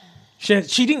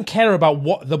 She didn't care about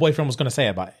what the boyfriend was gonna say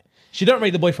about it. She don't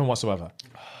rate the boyfriend whatsoever.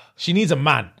 She needs a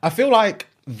man. I feel like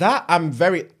that I'm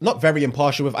not very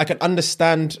impartial with. I can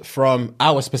understand from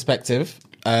our perspective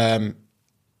that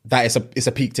it's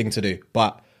a peak thing to do,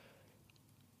 but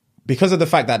because of the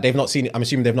fact that I'm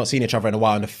assuming they've not seen each other in a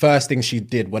while, and the first thing she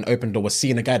did when opened the door was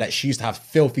seeing a guy that she used to have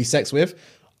filthy sex with,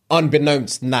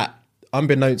 unbeknownst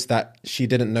that she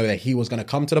didn't know that he was going to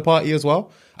come to the party as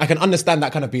well. I can understand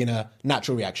that kind of being a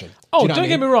natural reaction. Oh, don't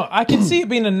get me wrong. I can see it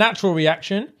being a natural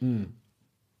reaction,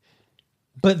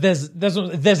 but there's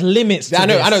limits to I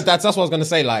know. this. That's what I was going to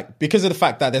say. Like, because of the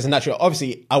fact that there's a natural.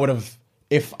 Obviously,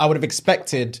 if I would have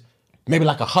expected maybe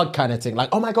like a hug kind of thing, like,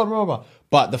 oh my god, blah, blah, blah.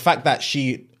 But the fact that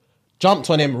she jumped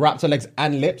on him, wrapped her legs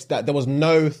and lips, that there was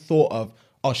no thought of,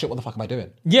 oh shit, what the fuck am I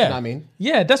doing? Yeah. You know what I mean?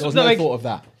 Yeah, that's There was what no like, thought of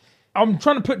that. I'm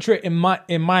trying to picture it in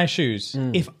my shoes.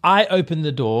 If I opened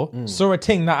the door, saw a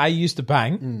thing that I used to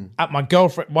bang at my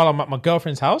girlfriend while I'm at my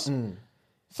girlfriend's house.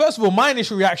 First of all, my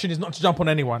initial reaction is not to jump on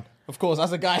anyone. Of course,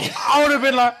 as a guy, I would have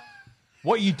been like,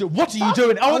 "What are you doing? What are you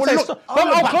doing?" I would say,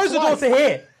 "I'll close the door to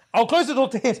here. I'll close the door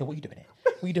to here." Say, "What are you doing here?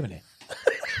 What are you doing here?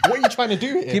 what are you trying to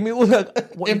do here? Give me all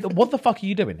the what the fuck are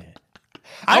you doing here?"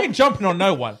 I ain't jumping on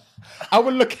no one. I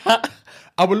would look at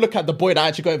the boy that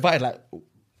actually got invited. Like,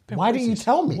 why What didn't is you this?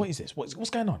 tell me? What is this? What's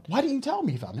going on? Why didn't you tell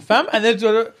me, fam? Fam, and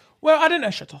then well, I didn't know.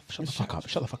 Shut the fuck up.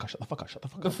 Shut the fuck up. Shut the fuck up. Shut the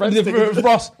fuck up. The friends thing-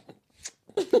 Ross.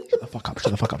 Shut the fuck up.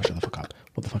 Shut the fuck up. Shut the fuck up.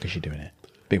 What the fuck is she doing here?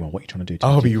 Big man, what are you trying to do?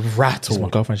 I'll be This is my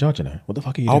rattled. girlfriend's yard, you know. What the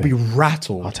fuck are you I'll doing? be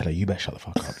rattled. I'll tell her, you better shut the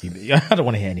fuck up. I don't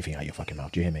want to hear anything out your fucking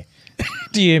mouth. Do you hear me?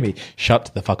 Do you hear me?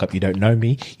 Shut the fuck up. You don't know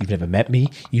me. You've never met me.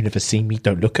 You've never seen me.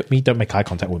 Don't look at me. Don't make eye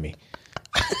contact with me.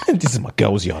 This is my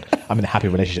girl's yard. I'm in a happy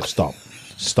relationship.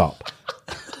 Stop.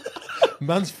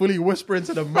 Man's fully whispering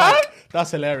to the mic.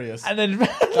 That's hilarious. And then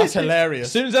That's hilarious.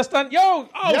 As soon as that's done, yo,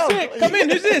 sick. Come in.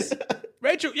 Who's this?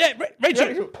 Rachel. Yeah, Rachel.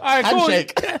 Rachel. All right, cool.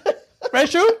 Handshake.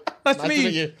 Rachel, nice to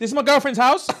meet you. This is my girlfriend's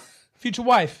house. Future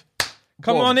wife.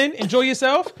 Come Boom. on in. Enjoy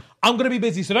yourself. I'm going to be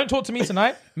busy, so don't talk to me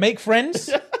tonight. Make friends.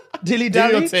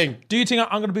 Dilly-dally. your thing. Do your thing. I'm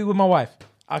going to be with my wife.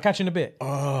 I'll catch you in a bit.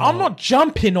 I'm not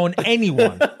jumping on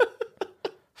anyone.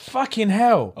 Fucking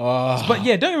hell. But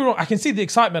yeah, don't get me wrong. I can see the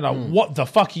excitement. Like, what the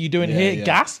fuck are you doing here? yeah.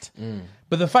 Gassed.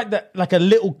 But the fact that like a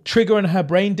little trigger in her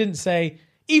brain didn't say,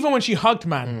 even when she hugged,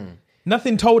 man,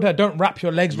 nothing told her, don't wrap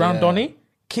your legs round Donny.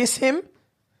 Kiss him.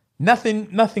 Nothing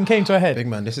came to her head. Big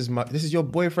man, this is your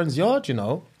boyfriend's yard, you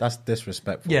know? That's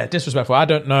disrespectful. Yeah, disrespectful. I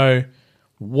don't know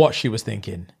what she was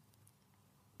thinking.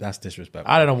 That's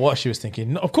disrespectful. I don't know what she was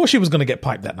thinking. Of course she was going to get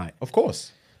piped that night. Of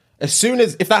course. As soon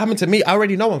as, if that happened to me, I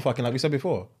already know I'm fucking, like we said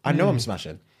before. I know I'm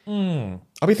smashing. I'll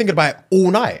be thinking about it all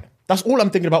night. That's all I'm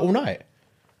thinking about all night.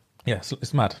 Yeah,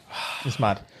 it's mad. It's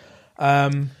mad.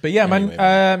 But yeah, Anyway,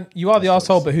 man, you are the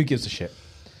arsehole, but who gives a shit?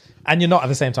 And you're not at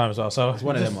the same time as well. So It's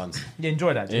one of them ones. Yeah,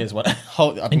 enjoy that. It is what.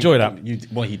 Enjoy that.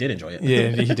 Well, he did enjoy it. Yeah,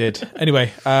 he did.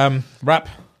 Anyway, rap.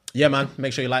 Yeah, man.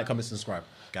 Make sure you like, comment, subscribe.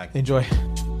 Gang. Enjoy.